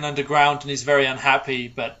dragon underground and he's very unhappy,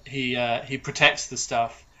 but he protects the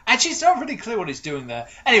stuff. Actually, it's not really clear what he's doing there.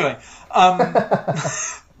 Anyway,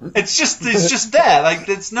 it's just there. Like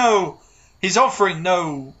he's offering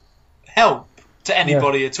no help to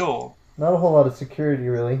anybody at all. Not a whole lot of security,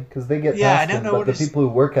 really, because they get past him, but the people who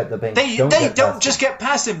work at the bank don't just get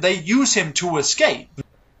past him. They use him to escape.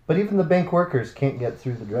 But even the bank workers can't get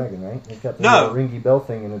through the dragon, right? They've got the little ringy bell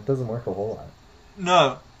thing, and it doesn't work a whole lot.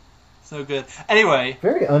 No. So good. Anyway.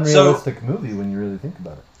 Very unrealistic movie when you really think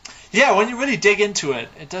about it. Yeah, when you really dig into it,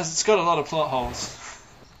 it's got a lot of plot holes.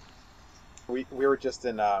 We were just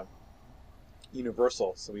in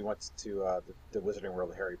Universal, so we went to the Wizarding World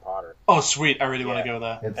of Harry Potter. Oh, sweet! I really want to go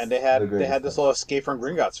there. And they had this little Escape from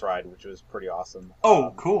Gringotts ride, which was pretty awesome.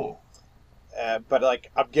 Oh, cool! But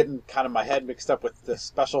I'm getting kind of my head mixed up with the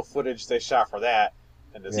special footage they shot for that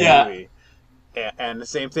and this movie, and the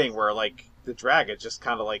same thing where the dragon just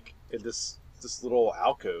kind of in this little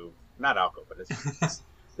alcove, not alcove, but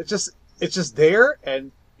it's just there,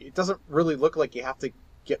 and it doesn't really look like you have to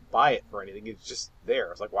get by it for anything. It's just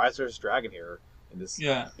there. It's like, why is there this dragon here in this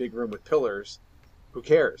big room with pillars? Who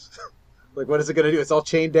cares? What is it going to do? It's all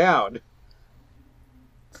chained down.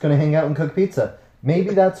 It's going to hang out and cook pizza.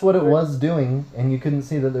 Maybe that's what it was doing, and you couldn't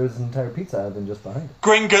see that there was an entire pizza oven just behind it.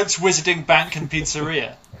 Gringotts Wizarding Bank and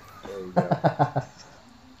Pizzeria. There you go.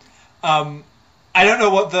 I don't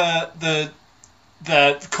know what the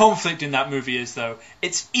conflict in that movie is, though.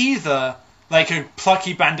 It's either a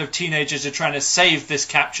plucky band of teenagers are trying to save this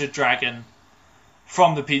captured dragon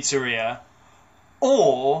from the pizzeria,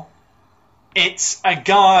 or it's a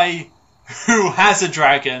guy who has a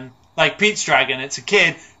dragon, like Pete's dragon. It's a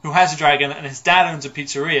kid who has a dragon, and his dad owns a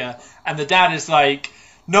pizzeria, and the dad is like,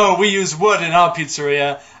 no, we use wood in our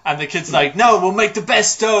pizzeria, and the kid's like, no, we'll make the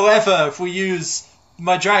best dough ever if we use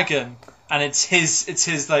my dragon. And it's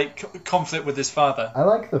his conflict with his father. I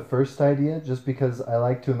like the first idea just because I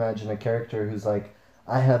like to imagine a character who's like,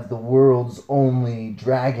 I have the world's only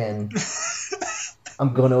dragon.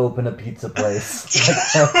 I'm going to open a pizza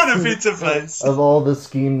place. Open a pizza place. Of all the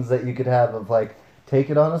schemes that you could have of take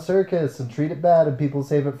it on a circus and treat it bad and people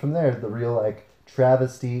save it from there. The real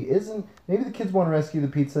travesty isn't, maybe the kids want to rescue the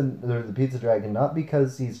pizza dragon not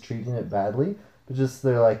because he's treating it badly, but just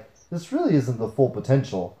they're like, this really isn't the full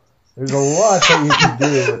potential. There's a lot that you can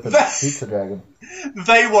do with the pizza dragon.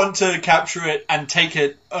 They want to capture it and take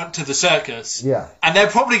it to the circus. Yeah. And they're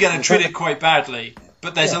probably going to treat it quite badly,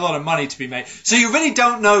 but there's a lot of money to be made. So you really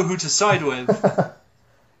don't know who to side with.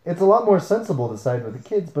 It's a lot more sensible to side with the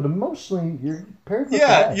kids, but emotionally, you're paired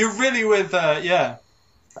with you're really with, I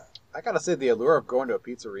gotta say, the allure of going to a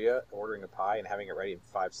pizzeria, ordering a pie, and having it ready in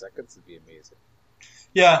 5 seconds would be amazing.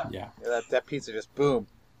 Yeah. That pizza just boom.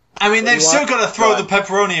 I mean, they've still got to throw the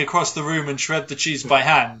pepperoni across the room and shred the cheese by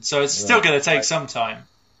hand, so it's still going to take some time.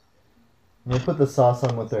 And they put the sauce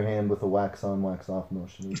on with their hand with a wax-on, wax-off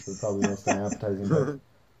motion, which is probably the most unappetizing part.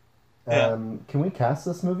 Can we cast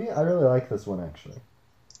this movie? I really like this one, actually.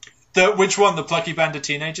 Which one? The Plucky Band of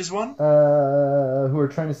Teenagers one? Who are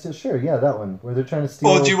trying to steal... Sure, yeah, that one. Where they're trying to steal...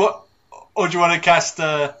 Or do you want to cast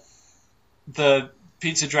the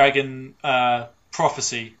Pizza Dragon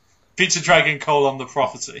prophecy? Pizza Dragon : the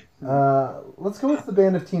prophecy. Let's go with the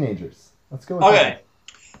band of teenagers. Let's go with that.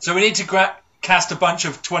 So we need to cast a bunch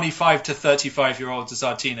of 25 to 35-year-olds as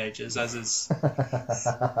our teenagers, as is...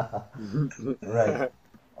 Right.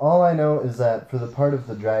 All I know is that for the part of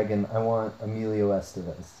the dragon, I want Emilio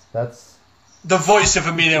Estevez. That's The voice of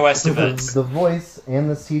Emilio Estevez. the voice and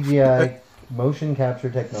the CGI motion capture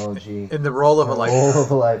technology. In the role of a lifetime. Role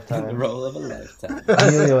of a lifetime. The role of a lifetime.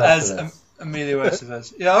 Emilio As Estevez. Emilio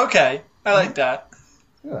Estevez. Yeah, okay. I like that.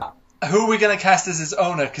 Yeah. Who are we going to cast as his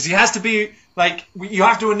owner? Because he has to be, like, you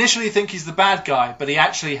have to initially think he's the bad guy, but he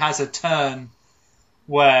actually has a turn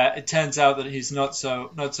where it turns out that he's not so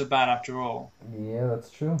bad after all. Yeah, that's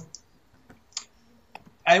true.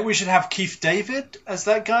 I think we should have Keith David as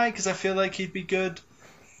that guy, because I feel like he'd be good.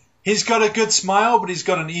 He's got a good smile, but he's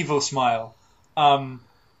got an evil smile.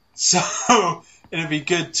 So it'd be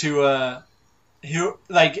good to...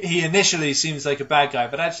 he initially seems like a bad guy,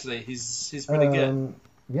 but actually he's pretty good.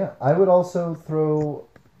 Yeah, I would also throw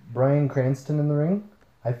Bryan Cranston in the ring.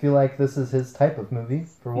 I feel like this is his type of movie,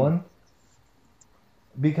 for one.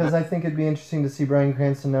 Because I think it'd be interesting to see Bryan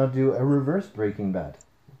Cranston now do a reverse Breaking Bad.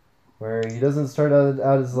 Where he doesn't start out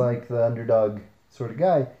as like the underdog sort of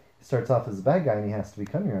guy. He starts off as a bad guy and he has to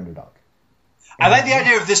become your underdog. I like the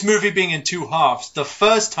idea of this movie being in two halves. The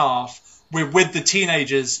first half, we're with the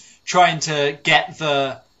teenagers trying to get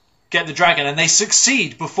the dragon, and they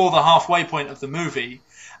succeed before the halfway point of the movie.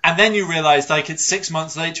 And then you realise, like, it's 6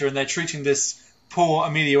 months later and they're treating this poor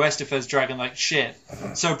Emilio Estevez dragon like shit.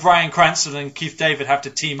 So Bryan Cranston and Keith David have to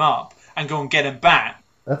team up and go and get him back.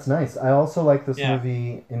 That's nice. I also like this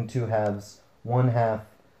movie in two halves. One half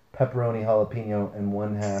pepperoni jalapeno and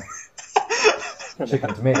one half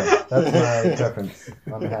chicken tomato. That's my preference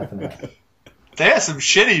on the half and half. They are some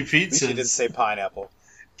shitty At least you pizzas. didn't say pineapple.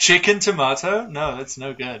 Chicken tomato? No, that's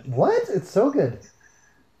no good. What? It's so good.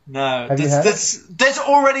 No, Have you had there's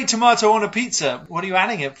already tomato on a pizza. What are you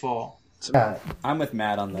adding it for? Yeah, I'm with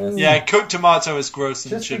Matt on this. Yeah, cooked tomato is gross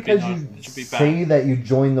and just should be because you should be bad. say that you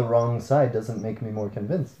joined the wrong side doesn't make me more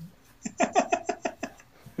convinced.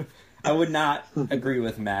 I would not agree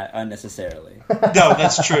with Matt unnecessarily. No,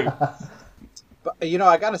 that's true. But,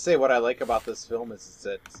 I gotta say, what I like about this film is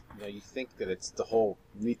that, you think that it's the whole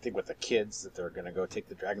neat thing with the kids, that they're gonna go take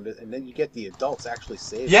the dragon, and then you get the adults actually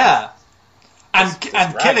saving Yeah. And this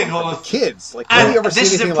killing dragon all from of the kids. Like, have And you ever seen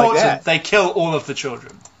this is anything important. like that? They kill all of the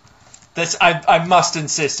children. I must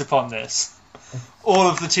insist upon this. All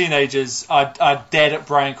of the teenagers are dead at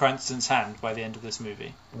Bryan Cranston's hand by the end of this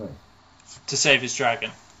movie Right. to save his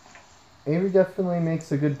dragon. Avery definitely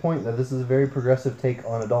makes a good point that this is a very progressive take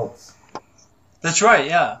on adults. That's right,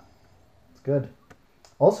 yeah. It's good.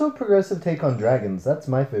 Also a progressive take on dragons. That's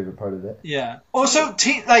my favorite part of it. Yeah. Also,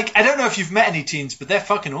 I don't know if you've met any teens, but they're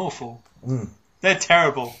fucking awful. Mm. They're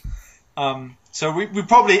terrible. So we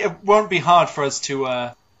probably, it won't be hard for us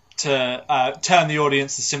to turn the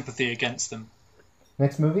audience's sympathy against them.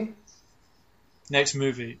 Next movie? Next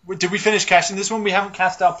movie. Did we finish casting this one? We haven't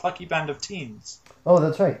cast our plucky band of teens. Oh,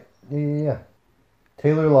 that's right. Yeah.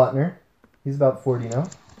 Taylor Lautner. He's about 40 now.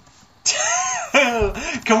 Why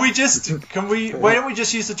don't we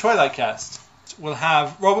just use the Twilight cast? We'll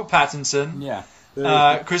have Robert Pattinson, Yeah.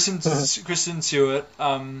 Kristen Stewart,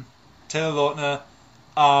 Taylor Lautner,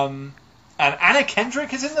 and Anna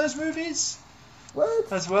Kendrick is in those movies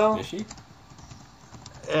What? as well. Is she?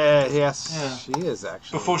 Yes, Yeah. she is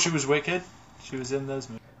actually. Before she was Wicked, she was in those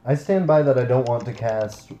movies. I stand by that I don't want to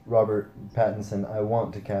cast Robert Pattinson. I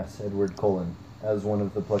want to cast Edward Cullen as one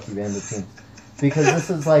of the plucky band of teens. Because this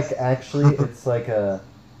is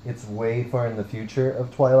it's way far in the future of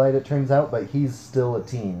Twilight, it turns out, but he's still a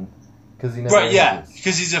teen. Because he never Right, yeah, ages.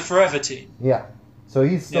 because he's a forever teen. Yeah. So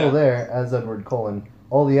he's still Yeah. there as Edward Cullen.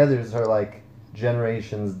 All the others are like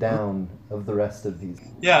generations down of the rest of these.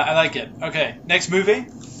 Yeah, I like it. Okay, next movie.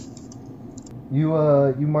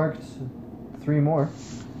 You marked 3 more.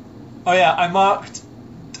 Oh yeah,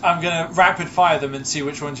 I'm gonna rapid fire them and see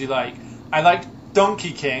which ones you like. I like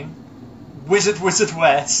Donkey King, Wizard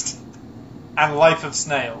West, and Life of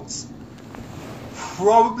Snails.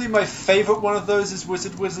 Probably my favourite one of those is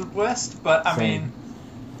Wizard West, but I Same. mean,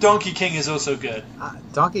 Donkey King is also good.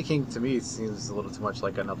 Donkey King to me seems a little too much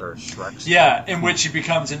like another Shrek story. Yeah, in which he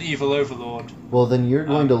becomes an evil overlord. Well, then you're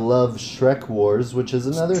going to love Shrek Wars, which is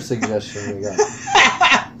another suggestion we got.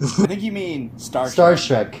 I think you mean Star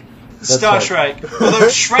Shrek. That's Star right. Shrek. Although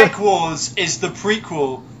Shrek Wars is the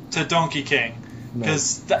prequel to Donkey King,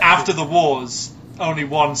 because after the wars, only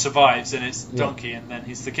one survives, and it's Donkey, and then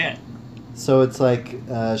he's the king. So it's like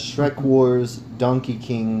Shrek Wars, Donkey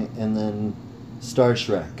King, and then Star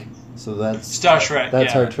Shrek. So that's Star Shrek.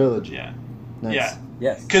 That's yeah. our trilogy. Yeah. Nice. Yeah.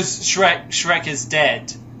 Yes. Because Shrek is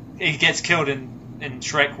dead. He gets killed in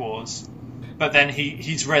Shrek Wars, but then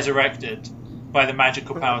he's resurrected by the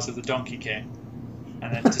magical powers of the Donkey King,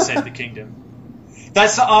 and then to save the kingdom.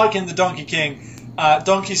 That's the arc in the Donkey King.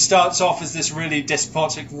 Donkey starts off as this really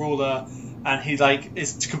despotic ruler, and he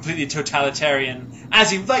is completely totalitarian.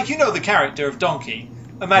 As he the character of Donkey.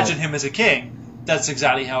 Imagine him as a king. That's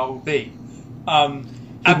exactly how it would be. And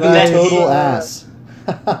but then total ass.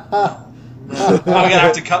 I'm gonna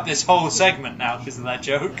have to cut this whole segment now because of that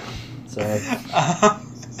joke. Sorry.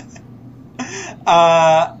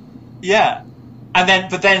 Yeah,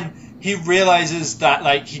 but then he realizes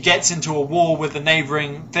that he gets into a war with the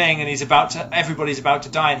neighboring thing, and everybody's about to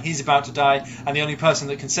die, and he's about to die, and the only person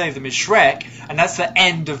that can save them is Shrek, and that's the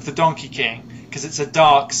end of the Donkey King because it's a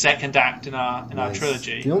dark second act in our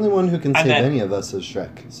trilogy. The only one who can save any of us is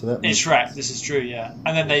Shrek. So that it's Shrek. Sense. This is true, yeah.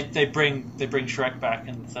 And then they bring Shrek back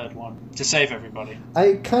in the third one to save everybody.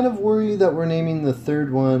 I kind of worry that we're naming the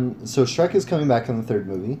third one. So Shrek is coming back in the third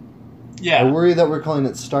movie. Yeah. I worry that we're calling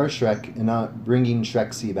it Star Shrek and not bringing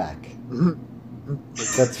Shreksy back.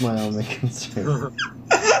 That's my only concern.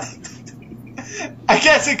 I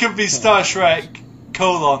guess it could be Star Shrek :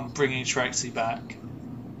 bringing Shreksy back.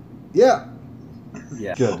 Yeah.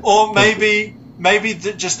 Yeah. Good. Or maybe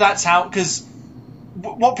just that's how, because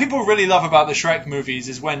what people really love about the Shrek movies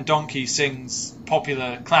is when Donkey sings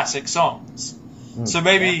popular classic songs. So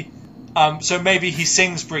maybe he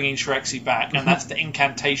sings bringing Shreksy back, and that's the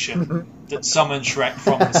incantation that summons Shrek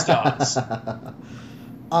from the stars.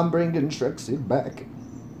 I'm bringing Shreksy back.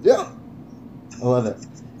 Yeah. I love it.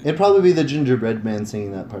 It'd probably be the gingerbread man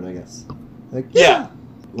singing that part, I guess. Yeah.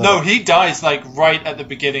 No, he dies right at the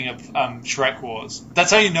beginning of Shrek Wars.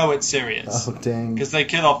 That's how you know it's serious. Oh, dang. Because they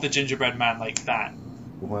kill off the gingerbread man like that.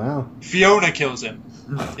 Wow. Fiona kills him.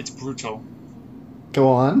 It's brutal.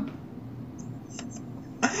 Go on.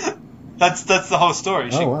 That's the whole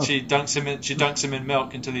story. Wow. She dunks him in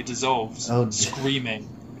milk until he dissolves, screaming.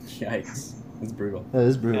 Yikes. That's brutal. That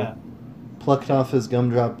is brutal. Yeah. Plucked off his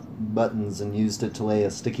gumdrop buttons and used it to lay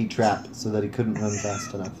a sticky trap so that he couldn't run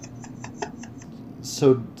fast enough.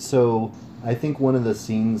 So I think one of the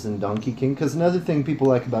scenes in Donkey King, because another thing people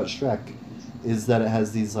like about Shrek is that it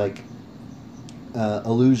has these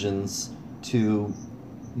allusions to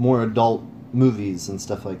more adult movies and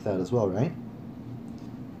stuff like that as well, right?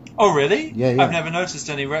 Oh, really? Yeah. I've never noticed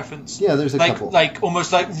any reference. Yeah, there's a couple.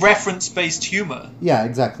 Almost reference-based humor. Yeah,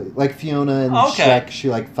 exactly. Like Fiona and Shrek, she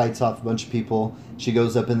fights off a bunch of people. She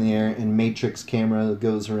goes up in the air, and Matrix camera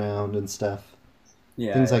goes around and stuff.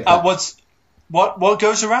 Yeah. Things like that. What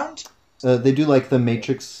goes around? They do the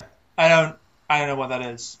Matrix. I don't know what that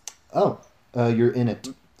is. Oh, you're in it.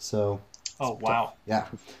 So. Oh wow. Yeah.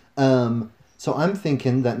 So I'm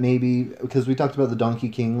thinking that maybe because we talked about the Donkey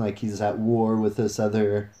King, he's at war with this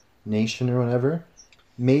other nation or whatever.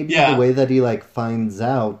 Maybe the way that he finds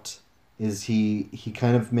out is he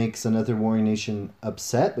kind of makes another warring nation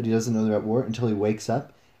upset, but he doesn't know they're at war until he wakes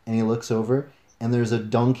up and he looks over and there's a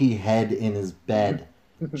donkey head in his bed.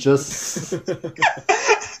 Just like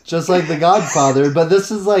The Godfather, but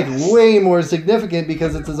this is way more significant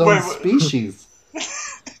because it's his own species.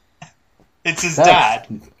 It's his dad.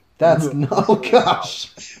 Oh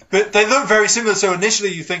gosh. But they look very similar, so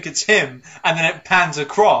initially you think it's him, and then it pans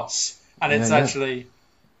across, and it's actually,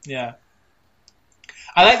 yeah.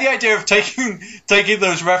 I like the idea of taking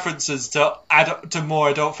those references to more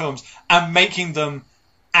adult films and making them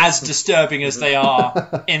as disturbing as they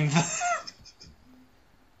are in the...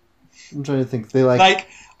 I'm trying to think. They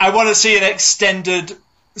I want to see an extended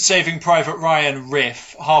Saving Private Ryan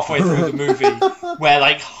riff halfway through the movie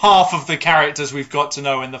where half of the characters we've got to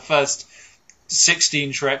know in the first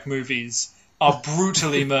 16 Shrek movies are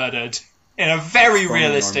brutally murdered in a very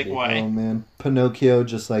realistic way. Oh man, Pinocchio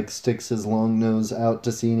just sticks his long nose out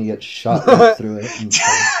to sea and he gets shot right through it. And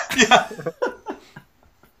yeah.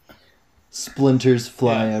 Splinters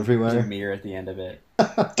fly everywhere. There's a mirror at the end of it.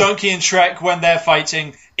 Donkey and Shrek, when they're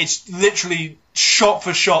fighting, it's literally shot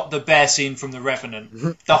for shot the bear scene from The Revenant.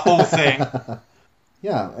 The whole thing.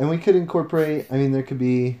 Yeah, and we could incorporate, there could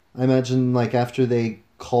be, I imagine, after they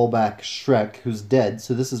call back Shrek, who's dead,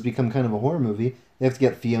 so this has become kind of a horror movie, they have to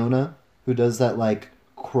get Fiona, who does that,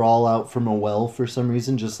 crawl out from a well for some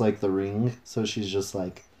reason, just like The Ring, so she's just,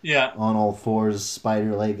 on all fours,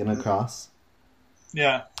 spider-legging across.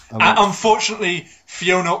 Yeah. Unfortunately,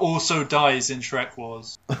 Fiona also dies in Shrek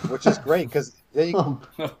Wars, which is great because you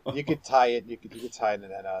could tie it. You could tie it in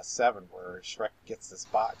that 7 where Shrek gets this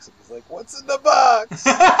box and he's like, "What's in the box?"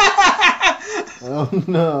 Oh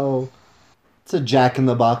no! It's a Jack in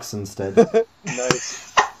the Box instead.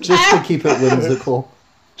 Nice. Just to keep it whimsical.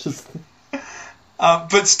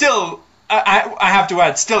 But still, I have to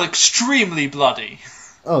add, still extremely bloody.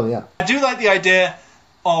 Oh yeah. I do like the idea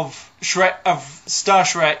of Star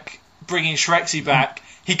Shrek bringing Shreksy back.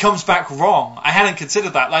 He comes back wrong. I hadn't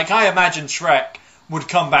considered that. I imagine Shrek would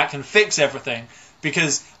come back and fix everything,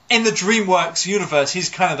 because in the DreamWorks universe, he's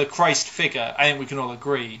kind of the Christ figure. I think we can all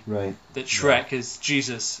agree that Shrek is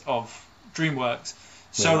Jesus of DreamWorks.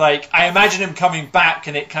 So, like, I imagine him coming back,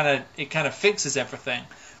 and it kind of fixes everything.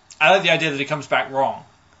 I like the idea that he comes back wrong,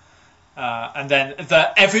 and then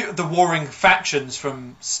the warring factions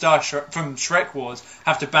from Shrek Wars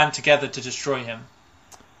have to band together to destroy him.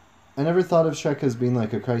 I never thought of Shrek as being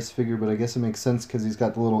like a Christ figure, but I guess it makes sense because he's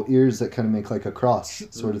got the little ears that kind of make like a cross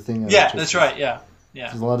sort of thing. Yeah, that's right. Yeah.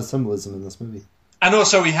 There's a lot of symbolism in this movie. And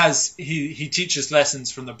also, he teaches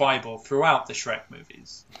lessons from the Bible throughout the Shrek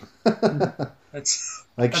movies. That's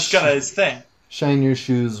kind of his thing. Shine your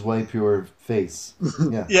shoes, wipe your face.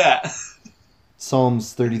 Yeah. Yeah.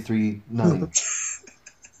 Psalms 33:9.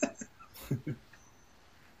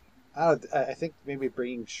 I think maybe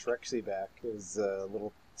bringing Shrek back is a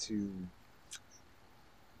little too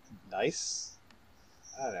nice.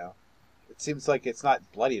 I don't know. It seems like it's not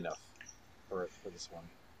bloody enough for this one.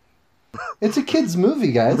 It's a kid's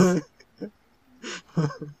movie, guys.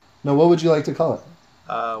 Now, what would you like to call it?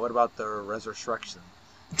 What about the Resurrection?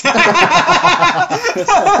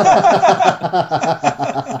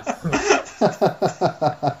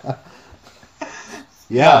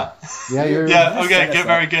 Yeah, you're okay, good,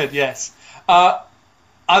 very good. Yes. Are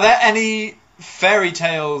there any fairy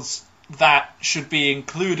tales that should be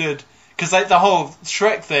included? Because like the whole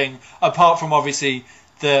Shrek thing, apart from obviously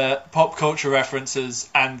the pop culture references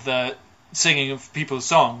and the singing of people's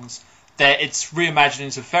songs, it's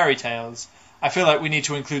reimaginings of fairy tales. I feel like we need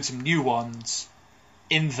to include some new ones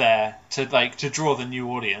in there to draw the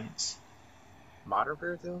new audience. Modern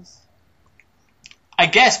fairy tales? I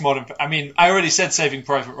guess modern. I mean, I already said Saving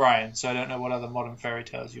Private Ryan, so I don't know what other modern fairy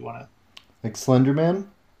tales you want to. Like Slender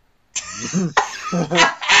Man?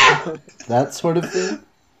 That sort of thing?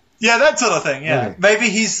 Yeah, that sort of thing, yeah. Okay. Maybe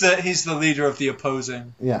he's the leader of the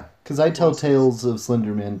opposing. Yeah, because I tell tales of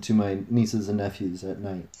Slender Man to my nieces and nephews at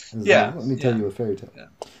night. Let me tell you a fairy tale. Yeah.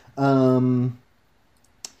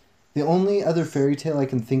 The only other fairy tale I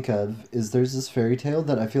can think of is there's this fairy tale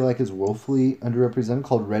that I feel like is woefully underrepresented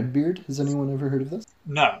called Redbeard. Has anyone ever heard of this?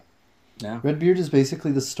 No. Redbeard is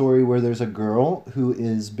basically the story where there's a girl who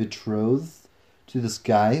is betrothed to this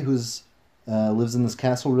guy who's lives in this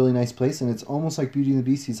castle, really nice place, and it's almost like Beauty and the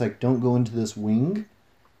Beast. He's like, don't go into this wing.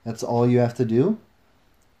 That's all you have to do.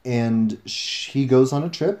 And he goes on a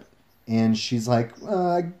trip, and she's like,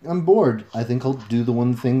 I'm bored. I think I'll do the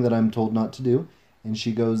one thing that I'm told not to do. And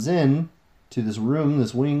she goes in to this room,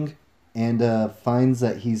 this wing, and finds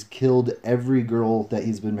that he's killed every girl that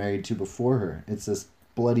he's been married to before her. It's this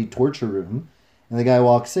bloody torture room. And the guy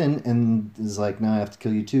walks in and is like, now I have to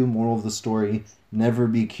kill you too. Moral of the story, never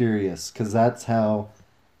be curious. Because that's how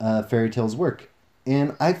fairy tales work.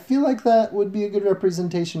 And I feel like that would be a good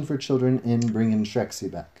representation for children in bringing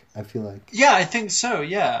Shrek back. I feel like. Yeah, I think so,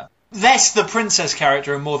 yeah. Less the princess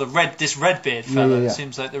character and more this Redbeard fellow. Yeah.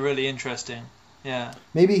 Seems like they're really interesting. Yeah.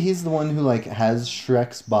 Maybe he's the one who like has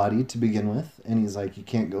Shrek's body to begin with, and he's like, you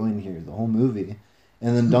can't go in here the whole movie.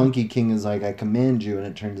 And then Donkey King is like, I command you, and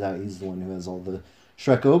it turns out he's the one who has all the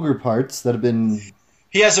Shrek ogre parts that have been.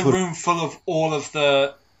 He has a room full of all of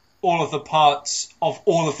the parts of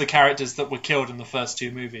all of the characters that were killed in the first two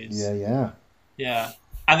movies. Yeah.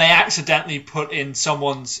 And they accidentally put in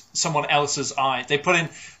someone else's eye. They build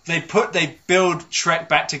Shrek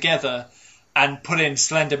back together and put in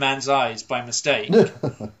Slender Man's eyes by mistake.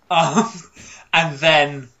 And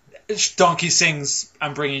then Donkey sings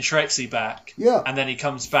I'm bringing Shrek back. Yeah. And then he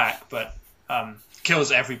comes back, but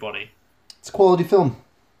kills everybody. It's a quality film.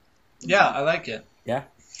 Yeah, I like it. Yeah.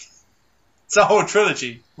 It's a whole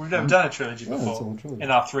trilogy. We've never done a trilogy Yeah, it's a before whole trilogy.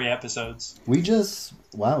 in our 3 episodes. We just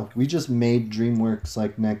made DreamWorks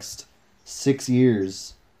like next 6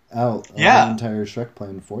 years out of the entire Shrek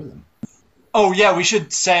plan for them. Oh yeah, we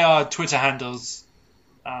should say our Twitter handles.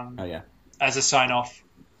 As a sign off.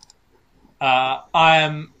 I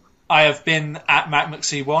have been at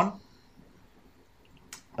MacMcC1.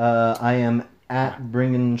 I am at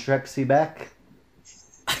bringing Shrek back.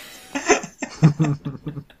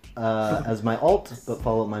 As my alt, but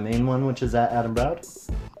follow my main one, which is at Adam Broud.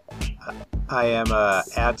 I am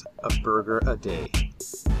at a burger a day.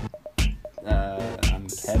 I'm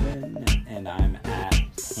Kevin, and I'm at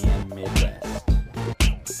Pan Midwest.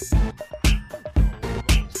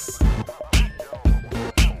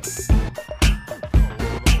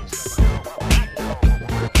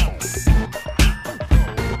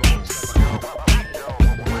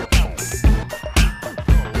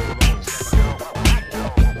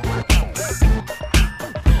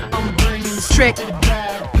 Shrek.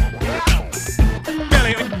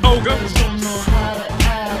 Belly ogre.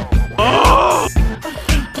 Oh!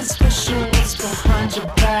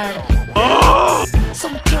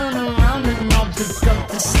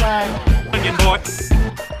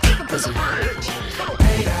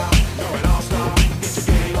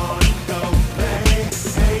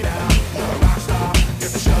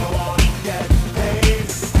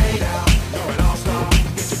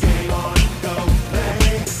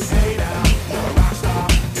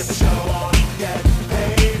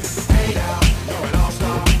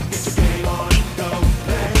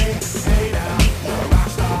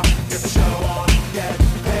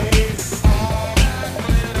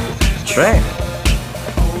 Shrek.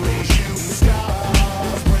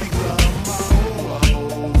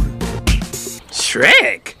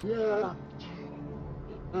 Shrek.